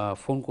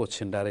ফোন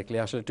করছেন ডাইরেক্টলি।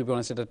 আসলে টু বি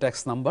অনেস্ট এটা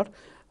ট্যাক্স নাম্বার,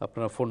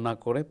 আপনারা ফোন না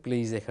করে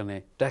প্লিজ এখানে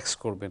ট্যাক্স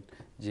করবেন।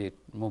 যে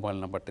মোবাইল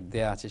নাম্বারটা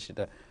দেওয়া আছে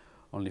সেটা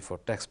অনলি ফর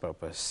ট্যাক্স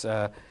পারপাস।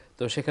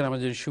 তো সেখানে আমার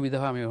যদি সুবিধা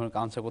হয়, আমি ওখানে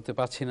আনসার করতে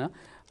পারছি না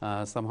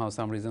somehow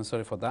some reason,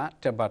 sorry for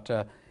that. But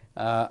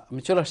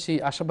আমি চলে আসছি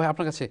আশরাফ ভাই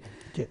আপনার কাছে।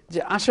 যে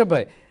আশরাফ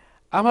ভাই,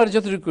 আমার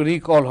যতটুকু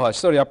রিকল হয়,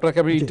 সরি আপনাকে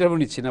আমি ইন্টারভিউ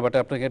নিচ্ছি না, বাট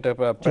আপনাকে একটা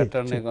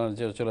প্যাটার্নে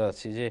চলে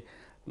যাচ্ছি যে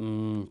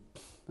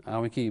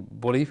আমি কি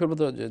বলেই ফেলবো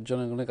তো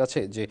জনগণের কাছে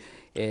যে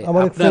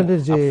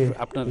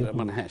আপনার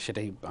মানে হ্যাঁ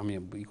সেটাই আমি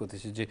ই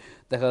করতেছি যে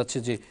দেখা যাচ্ছে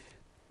যে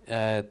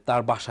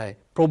তার বাসায়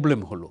প্রবলেম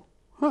হলো,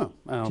 হ্যাঁ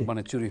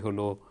মানে চুরি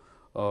হলো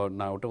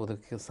না, ওটা ওদের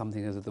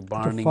সামথিং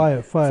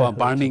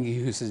বার্নিং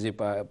হয়েছে, যে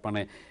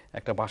মানে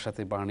একটা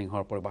বাসাতে বার্নিং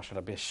হওয়ার পরে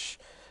বাসাটা বেশ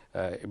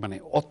মানে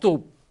অত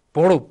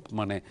বড়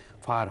মানে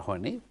ফায়ার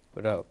হয়নি,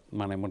 এটা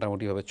মানে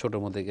মোটামুটিভাবে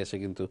ছোটোর মধ্যে গেছে,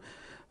 কিন্তু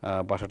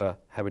বাসাটা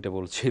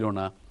হ্যাবিটেবল ছিল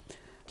না।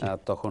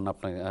 তখন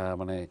আপনার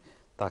মানে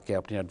তাকে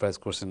আপনি অ্যাডভাইস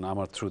করছেন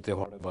আমার থ্রুতে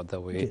বাই দ্য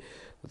ওয়ে,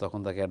 তখন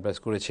তাকে অ্যাডভাইস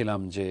করেছিলাম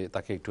যে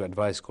তাকে একটু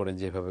অ্যাডভাইস করেন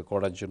যেভাবে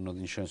করার জন্য।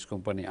 ইন্স্যুরেন্স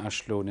কোম্পানি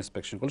আসলো,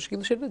 ইন্সপেকশন করলো,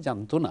 কিন্তু সেটা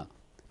জানতো না।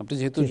 আপনি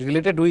যেহেতু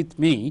related with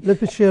me, let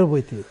me share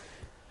with you.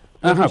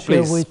 Let me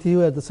share with you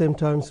at the same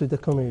time with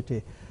the community.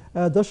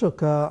 দর্শক,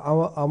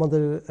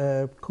 আমাদের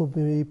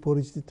খুবই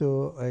পরিচিত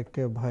এক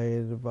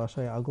ভাইয়ের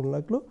বাসায় আগুন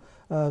লাগলো।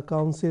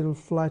 কাউন্সিল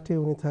ফ্ল্যাটে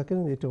উনি থাকেন,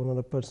 এটা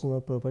ওনার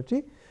পার্সোনাল প্রপার্টি,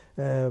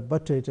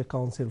 বাট এটা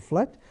কাউন্সিল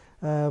ফ্ল্যাট।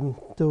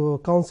 তো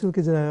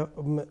কাউন্সিলকে যারা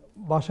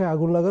বাসায়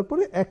আগুন লাগার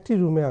পরে একটি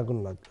রুমে আগুন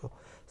লাগলো,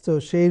 তো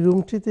সেই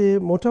রুমটিতে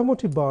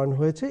মোটামুটি বার্ন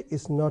হয়েছে,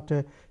 is not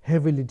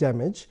heavily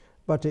damage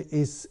but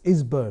is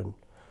burn.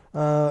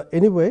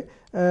 Anyway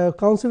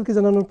কাউন্সিলকে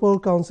জানানোর পর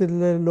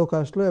কাউন্সিলের লোক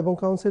আসলো এবং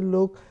কাউন্সিল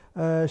লোক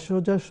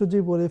সোজাসুজি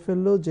বলে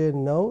ফেললো যে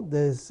no,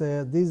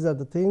 this are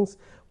the things,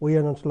 we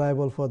are not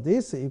liable for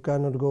this, you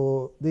cannot go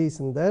this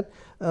and that.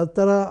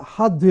 তারা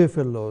হাত ধুয়ে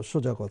ফেললো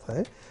সোজা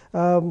কথায়।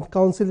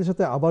 কাউন্সিলের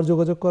সাথে আবার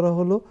যোগাযোগ করা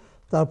হলো,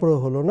 তারপরে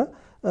হলো না।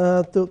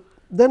 তো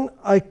then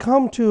I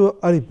come to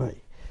Arif ভাই।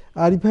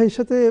 আরিফ ভাইয়ের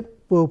সাথে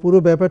পুরো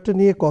ব্যাপারটা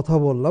নিয়ে কথা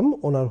বললাম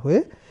ওনার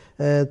হয়ে।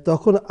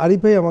 তখন আরিফ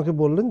ভাই আমাকে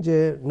বললেন যে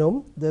নো,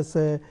 দেশ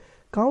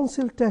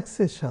কাউন্সিল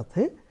ট্যাক্সের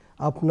সাথে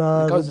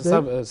আপনার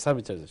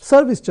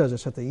সার্ভিস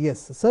চার্জের সাথে,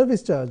 ইয়েস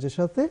সার্ভিস চার্জের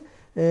সাথে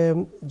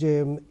যে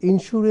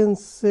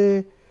ইন্স্যুরেন্সে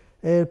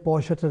এর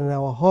পয়সাটা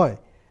নেওয়া হয়,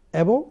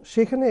 এবং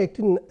সেখানে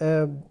একটি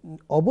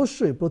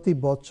অবশ্যই প্রতি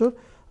বছর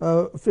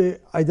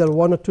আইদার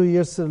 1 or 2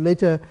 years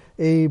later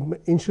এই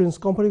ইন্স্যুরেন্স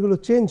কোম্পানিগুলো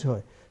চেঞ্জ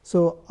হয়। So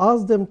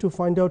ask them to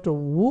find out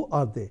who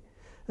are they.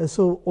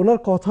 So ওনার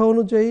কথা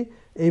অনুযায়ী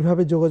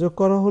এইভাবে যোগাযোগ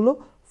করা হলো,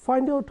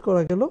 ফাইন্ড আউট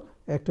করা গেল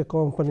একটা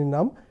কোম্পানির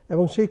নাম,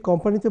 এবং সেই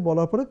কোম্পানিতে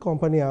বলার পরে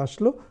কোম্পানি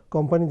আসলো,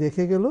 কোম্পানি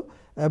দেখে গেল,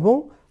 এবং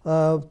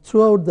through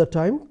out the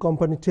time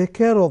company take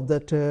care of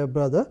that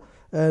brother,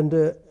 and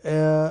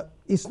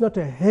it's not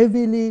a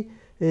heavily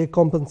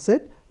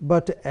compensate,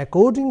 but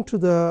according to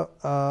the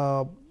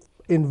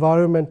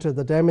environment,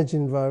 the damaged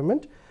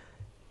environment,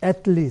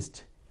 at least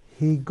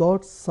he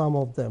got some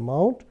of the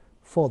amount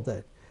for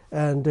that.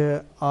 And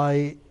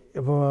I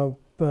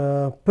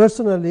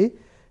personally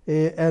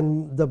and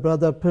the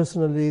brother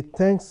personally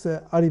thanks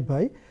Arif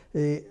bhai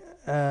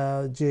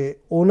যে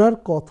ওনার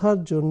কথার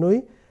জন্যই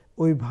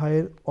ওই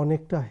ভাইয়ের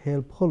অনেকটা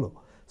help হলো।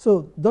 So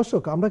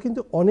দর্শক, আমরা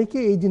কিন্তু অনেকে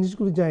এই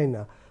জিনিসগুলো জানি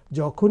না।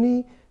 যখনই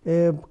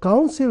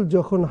কাউন্সিল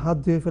যখন হাত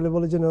ধুয়ে ফেলে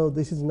বলে যে no,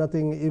 this is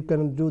nothing, you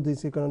can do this,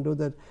 you can do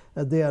that,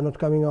 they are not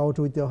coming out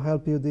with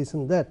help you this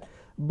and that,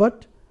 but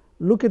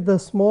look at the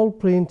small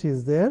print is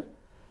there.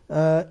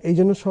 এই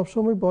জন্য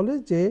সবসময় বলে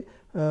যে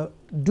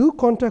do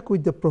contact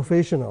with the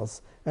professionals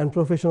and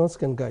professionals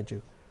can guide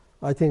you.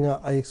 I think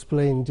I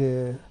explained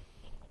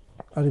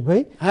Arif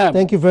ভাই,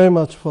 thank you very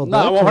much for that.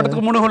 না, হঠাৎ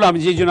করে মনে হলো আমি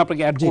যেই জন্য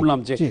আপনাকে অ্যাড করলাম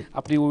যে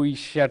আপনি ওই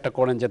শেয়ারটা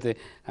করেন, যাতে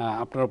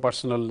আপনার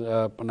পার্সোনাল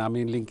মানে আমি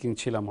লিঙ্কিং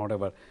ছিলাম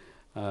হোয়াটএভার,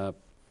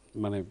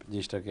 মানে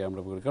জিনিসটাকে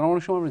আমরা বলি, কারণ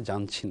অনেক সময় আমরা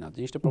জানছি না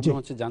জিনিসটা, প্রবলেম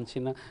হচ্ছে জানছি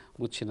না,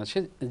 বুঝছি না। সে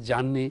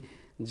জানে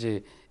যে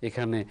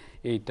এখানে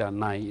এইটা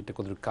নাই, এটা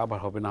কতটুকু কাভার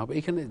হবে না হবে,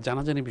 এখানে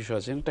জানাজানি বিষয়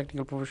আছে,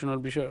 টেকনিক্যাল প্রফেশনাল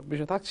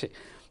বিষয় থাকছে।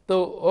 তো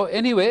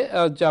এনিওয়ে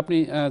যে আপনি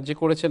যে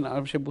করেছেন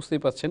সে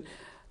বুঝতেই পাচ্ছেন,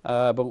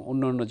 এবং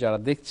অন্য যারা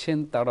দেখছেন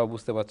তারাও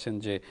বুঝতে পাচ্ছেন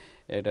যে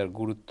এটার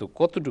গুরুত্ব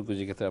কতটুকু,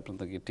 যে ক্ষেত্রে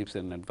আপনাদেরকে টিপস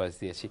অ্যান্ড অ্যাডভাইস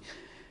দিয়েছি।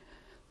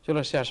 চলে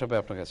আসছি আশা ভাই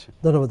আপনার কাছে।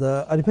 ধন্যবাদ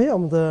আরিফ ভাই।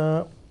 আমরা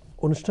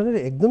অনুষ্ঠানের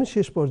একদমই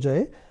শেষ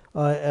পর্যায়ে,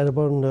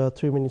 অ্যারাউন্ড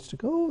 3 minutes to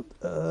go।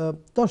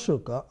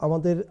 দর্শক,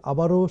 আমাদের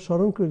আবারও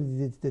স্মরণ করে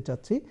দিতে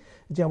চাচ্ছি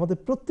যে আমাদের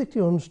প্রত্যেকটি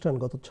অনুষ্ঠান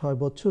গত 6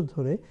 বছর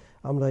ধরে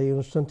আমরা এই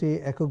অনুষ্ঠানটি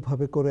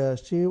এককভাবে করে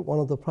আসছি। One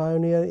of the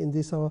pioneer in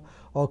this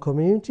our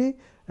community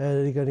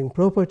regarding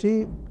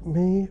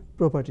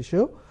property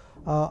show.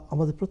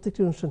 আমাদের প্রত্যেকটি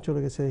অনুষ্ঠান চলে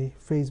গেছে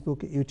ফেসবুক,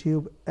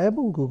 ইউটিউব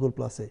এবং গুগল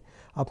প্লাসে।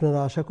 আপনারা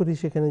আশা করি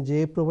সেখানে যে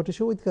প্রপার্টি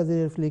শো উইথ কাজী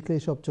আরিফ লিখলে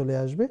সব চলে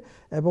আসবে,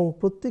 এবং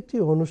প্রত্যেকটি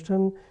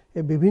অনুষ্ঠান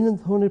বিভিন্ন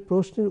ধরনের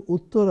প্রশ্নের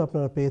উত্তর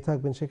আপনারা পেয়ে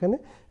থাকবেন সেখানে,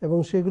 এবং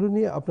সেগুলো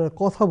নিয়ে আপনারা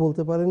কথা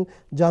বলতে পারেন,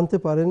 জানতে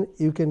পারেন।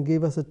 You can give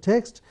us A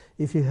text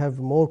if you have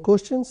more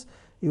questions.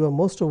 You R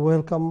most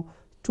welcome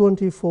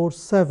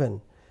 24/7।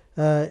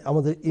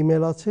 আমাদের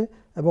ইমেল আছে,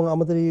 এবং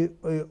আমাদের এই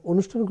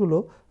অনুষ্ঠানগুলো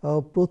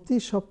প্রতি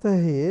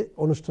সপ্তাহে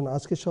অনুষ্ঠান,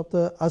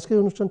 আজকের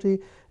অনুষ্ঠানটি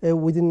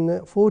উইদিন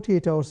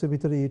 48 আওয়ার্সের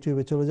ভিতরে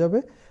ইউটিউবে চলে যাবে।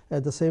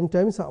 অ্যাট দ্য সেম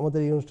টাইমস আমাদের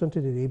এই অনুষ্ঠানটি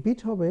রিপিট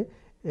হবে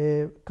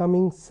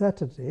coming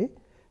Saturday,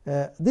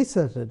 this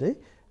Saturday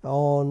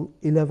on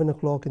 11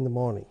 o'clock in the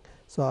morning।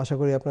 So আশা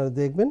করি আপনারা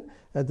দেখবেন।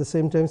 অ্যাট দ্য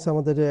সেম টাইমস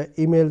আমাদের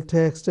ইমেল,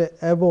 টেক্সট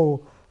এবং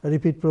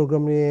রিপিট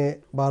প্রোগ্রাম নিয়ে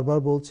বারবার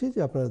বলছি যে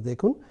আপনারা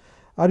দেখুন।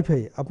 আরিফ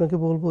ভাই, আপনাকে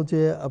বলবো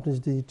যে আপনি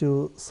যদি একটু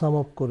সাম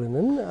আপ করে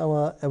নেন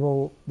এবং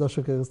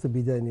দর্শকের কাছ থেকে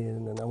বিদায় নিয়ে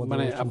নেন।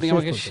 মানে আপনি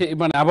আমাকে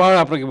মানে আবার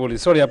আপনাকে বলি,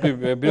 সরি আপনি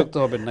বিরক্ত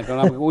হবেন না, কারণ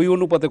আমাকে ওই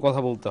অনুপাতে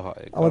কথা বলতে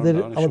হয়। আমাদের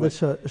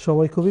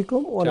সময় খুবই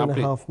কম,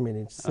 1.5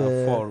 minutes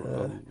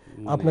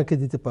আপনাকে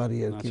দিতে পারি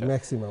আর কি,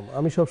 ম্যাক্সিমাম।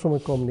 আমি সব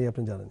সময় কম নিই,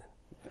 আপনি জানেন।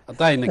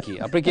 তাই নাকি?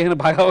 আপনি কি এখানে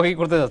ভাগাভাগি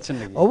করতে যাচ্ছেন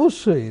নাকি?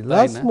 অবশ্যই,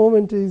 লাস্ট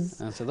মোমেন্ট ইজ।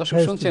 আচ্ছা দর্শক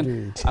শুনছেন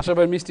আশা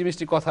ভাই মিষ্টি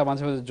মিষ্টি কথা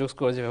মাঝে মাঝে জোকস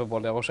করে যেভাবে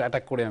বলে, অবশ্য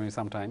অ্যাটাক করে আমি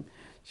সামটাইম,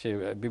 সে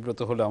বিব্রত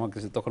হলে আমার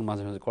কিছু তখন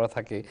মাঝে মাঝে করা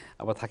থাকে,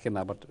 আবার থাকে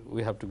না, but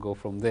we have to go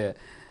from দেয়ার।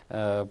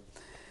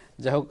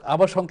 যাই হোক,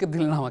 আবার সংকেত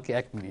দিলেন আমাকে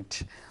 1 মিনিট।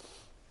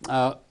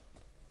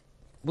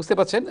 বুঝতে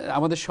পারছেন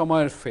আমাদের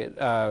সময়ের ফের,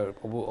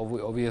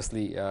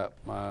 অবভিয়াসলি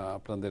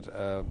আপনাদের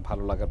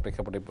ভালো লাগার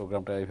প্রেক্ষাপটে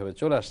প্রোগ্রামটা এইভাবে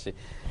চলে আসছে।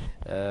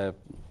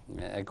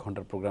 1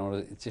 ঘন্টার প্রোগ্রাম আমরা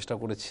চেষ্টা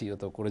করেছি,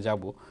 অত করে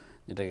যাব,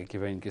 যেটাকে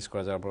কীভাবে ইনক্রিজ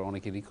করা যাওয়ার পর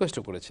অনেকে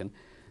রিকোয়েস্টও করেছেন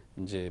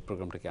যে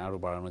প্রোগ্রামটাকে আরও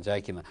বাড়ানো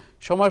যায় কিনা।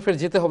 সময় ফের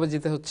যেতে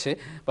হচ্ছে।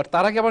 বাট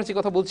তার আগে আবার যে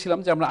কথা বলছিলাম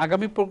যে আমরা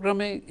আগামী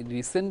প্রোগ্রামে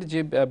রিসেন্ট যে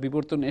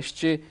বিবর্তন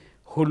এসছে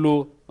হলো,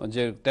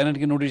 যে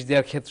টেনেন্টকে নোটিশ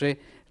দেওয়ার ক্ষেত্রে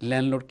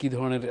ল্যান্ডলর্ড কী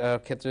ধরনের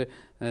ক্ষেত্রে,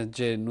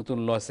 যে নতুন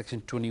ল সেকশন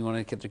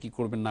 21-এর ক্ষেত্রে কী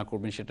করবেন না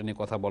করবেন সেটা নিয়ে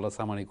কথা বলা,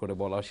 সামারি করে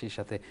বলা, সেই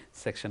সাথে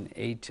সেকশন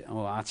 8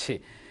 আছে,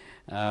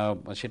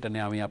 সেটা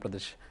নিয়ে আমি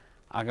আপনাদের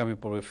আগামী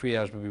পর্বে ফিরে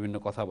আসবো বিভিন্ন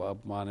কথা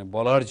মানে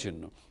বলার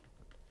জন্য।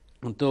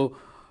 তো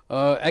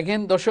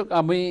অ্যাগেন দর্শক,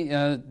 আমি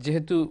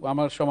যেহেতু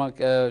আমার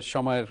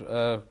সময়ের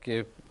কে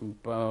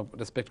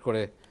রেসপেক্ট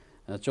করে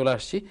চলে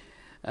আসছি,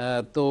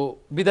 তো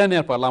বিদায়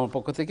নেওয়ার পারলাম আমার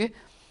পক্ষ থেকে।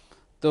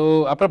 তো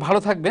আপনারা ভালো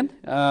থাকবেন,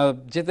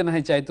 যেতে না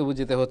চাই তবু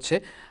যেতে হচ্ছে।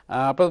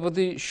 আপনাদের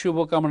প্রতি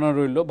শুভকামনা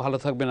রইল, ভালো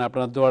থাকবেন,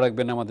 আপনারা দোয়া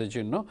রাখবেন আমাদের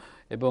জন্য,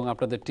 এবং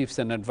আপনাদের tips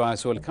and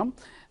advice welcome.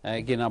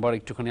 Again আবার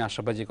একটুখানি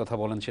আশাবাদ যে কথা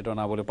বলেন সেটাও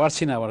না বলে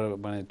পারছি না, আবার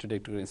মানে টুডে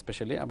একটু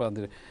স্পেশালি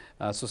আমাদের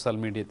সোশ্যাল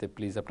মিডিয়াতে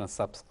প্লিজ আপনারা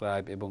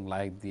সাবস্ক্রাইব এবং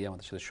লাইক দিয়ে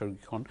আমাদের সাথে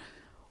শরীক হন,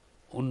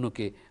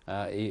 অন্যকে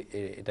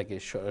এটাকে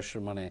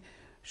মানে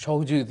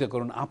সহযোগিতা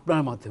করুন,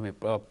 আপনার মাধ্যমে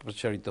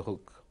প্রচারিত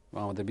হোক,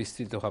 আমাদের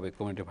বিস্তৃতভাবে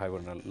কমিউনিটি ভাই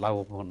বোনরা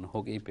লাভবান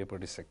হোক এই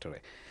প্রপার্টি সেক্টরে।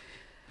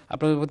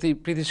 আপনাদের প্রতি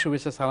প্রীতির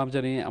শুভেচ্ছা সালাম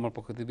জানিয়ে আমার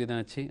পক্ষ থেকে বিদায়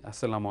নিচ্ছি।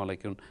 আসসালামু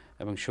আলাইকুম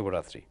এবং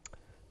শুভরাত্রি।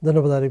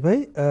 ধন্যবাদ আরিফ ভাই,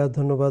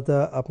 ধন্যবাদ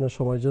আপনার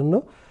সময়ের জন্য।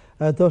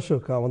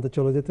 দর্শক, আমাদের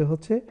চলে যেতে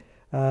হচ্ছে,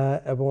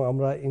 এবং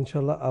আমরা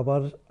ইনশাল্লাহ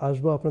আবার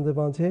আসবো আপনাদের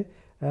মাঝে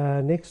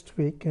next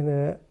week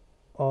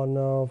on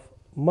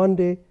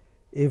Monday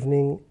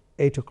evening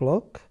 8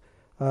 o'clock।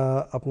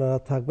 আপনারা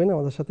থাকবেন,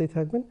 আমাদের সাথেই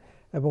থাকবেন,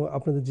 এবং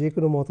আপনাদের যে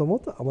কোনো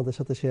মতামত আমাদের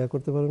সাথে শেয়ার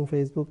করতে পারেন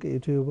ফেসবুক,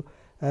 ইউটিউব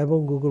এবং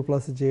গুগল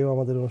প্লাসে যেও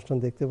আমাদের অনুষ্ঠান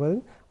দেখতে পারেন।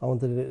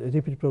 আমাদের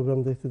রিপিট প্রোগ্রাম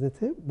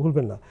দেখতে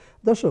ভুলবেন না।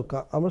 দর্শক,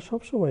 আমরা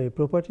সবসময়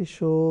প্রপার্টি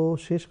শো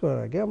শেষ করার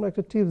আগে আমরা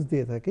একটা টিপস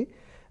দিয়ে থাকি,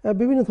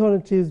 বিভিন্ন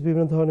ধরনের টিপস,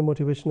 বিভিন্ন ধরনের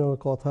মোটিভেশনাল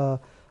কথা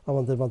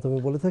আমাদের মাধ্যমে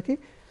বলে থাকি।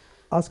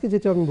 আজকে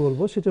যেটা আমি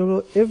বলবো সেটা হলো,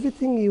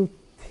 everything you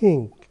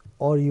think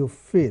or you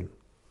feel,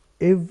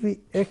 every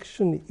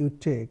action you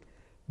take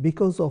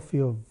because of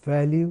your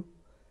value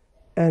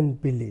and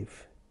believe,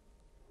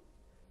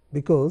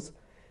 because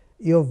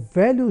your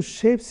value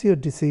shapes your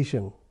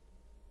decision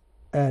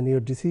and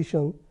your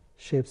decision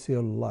shapes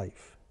your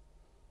life.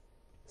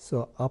 So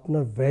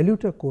আপনার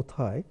ভ্যালুটা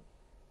কোথায়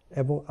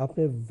এবং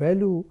আপনার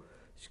ভ্যালু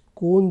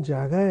কোন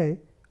জায়গায়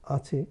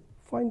আছে,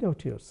 ফাইন্ড আউট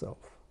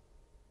yourself.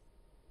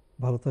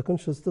 ভালো থাকুন,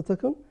 সুস্থ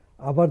থাকুন,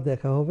 আবার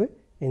দেখা হবে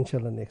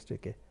ইনশাআল্লাহ নেক্সট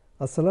উইকে।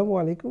 আসসালামু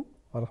আলাইকুম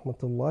ওয়া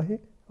রাহমাতুল্লাহি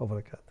ওয়া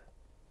বারাকাতুহু।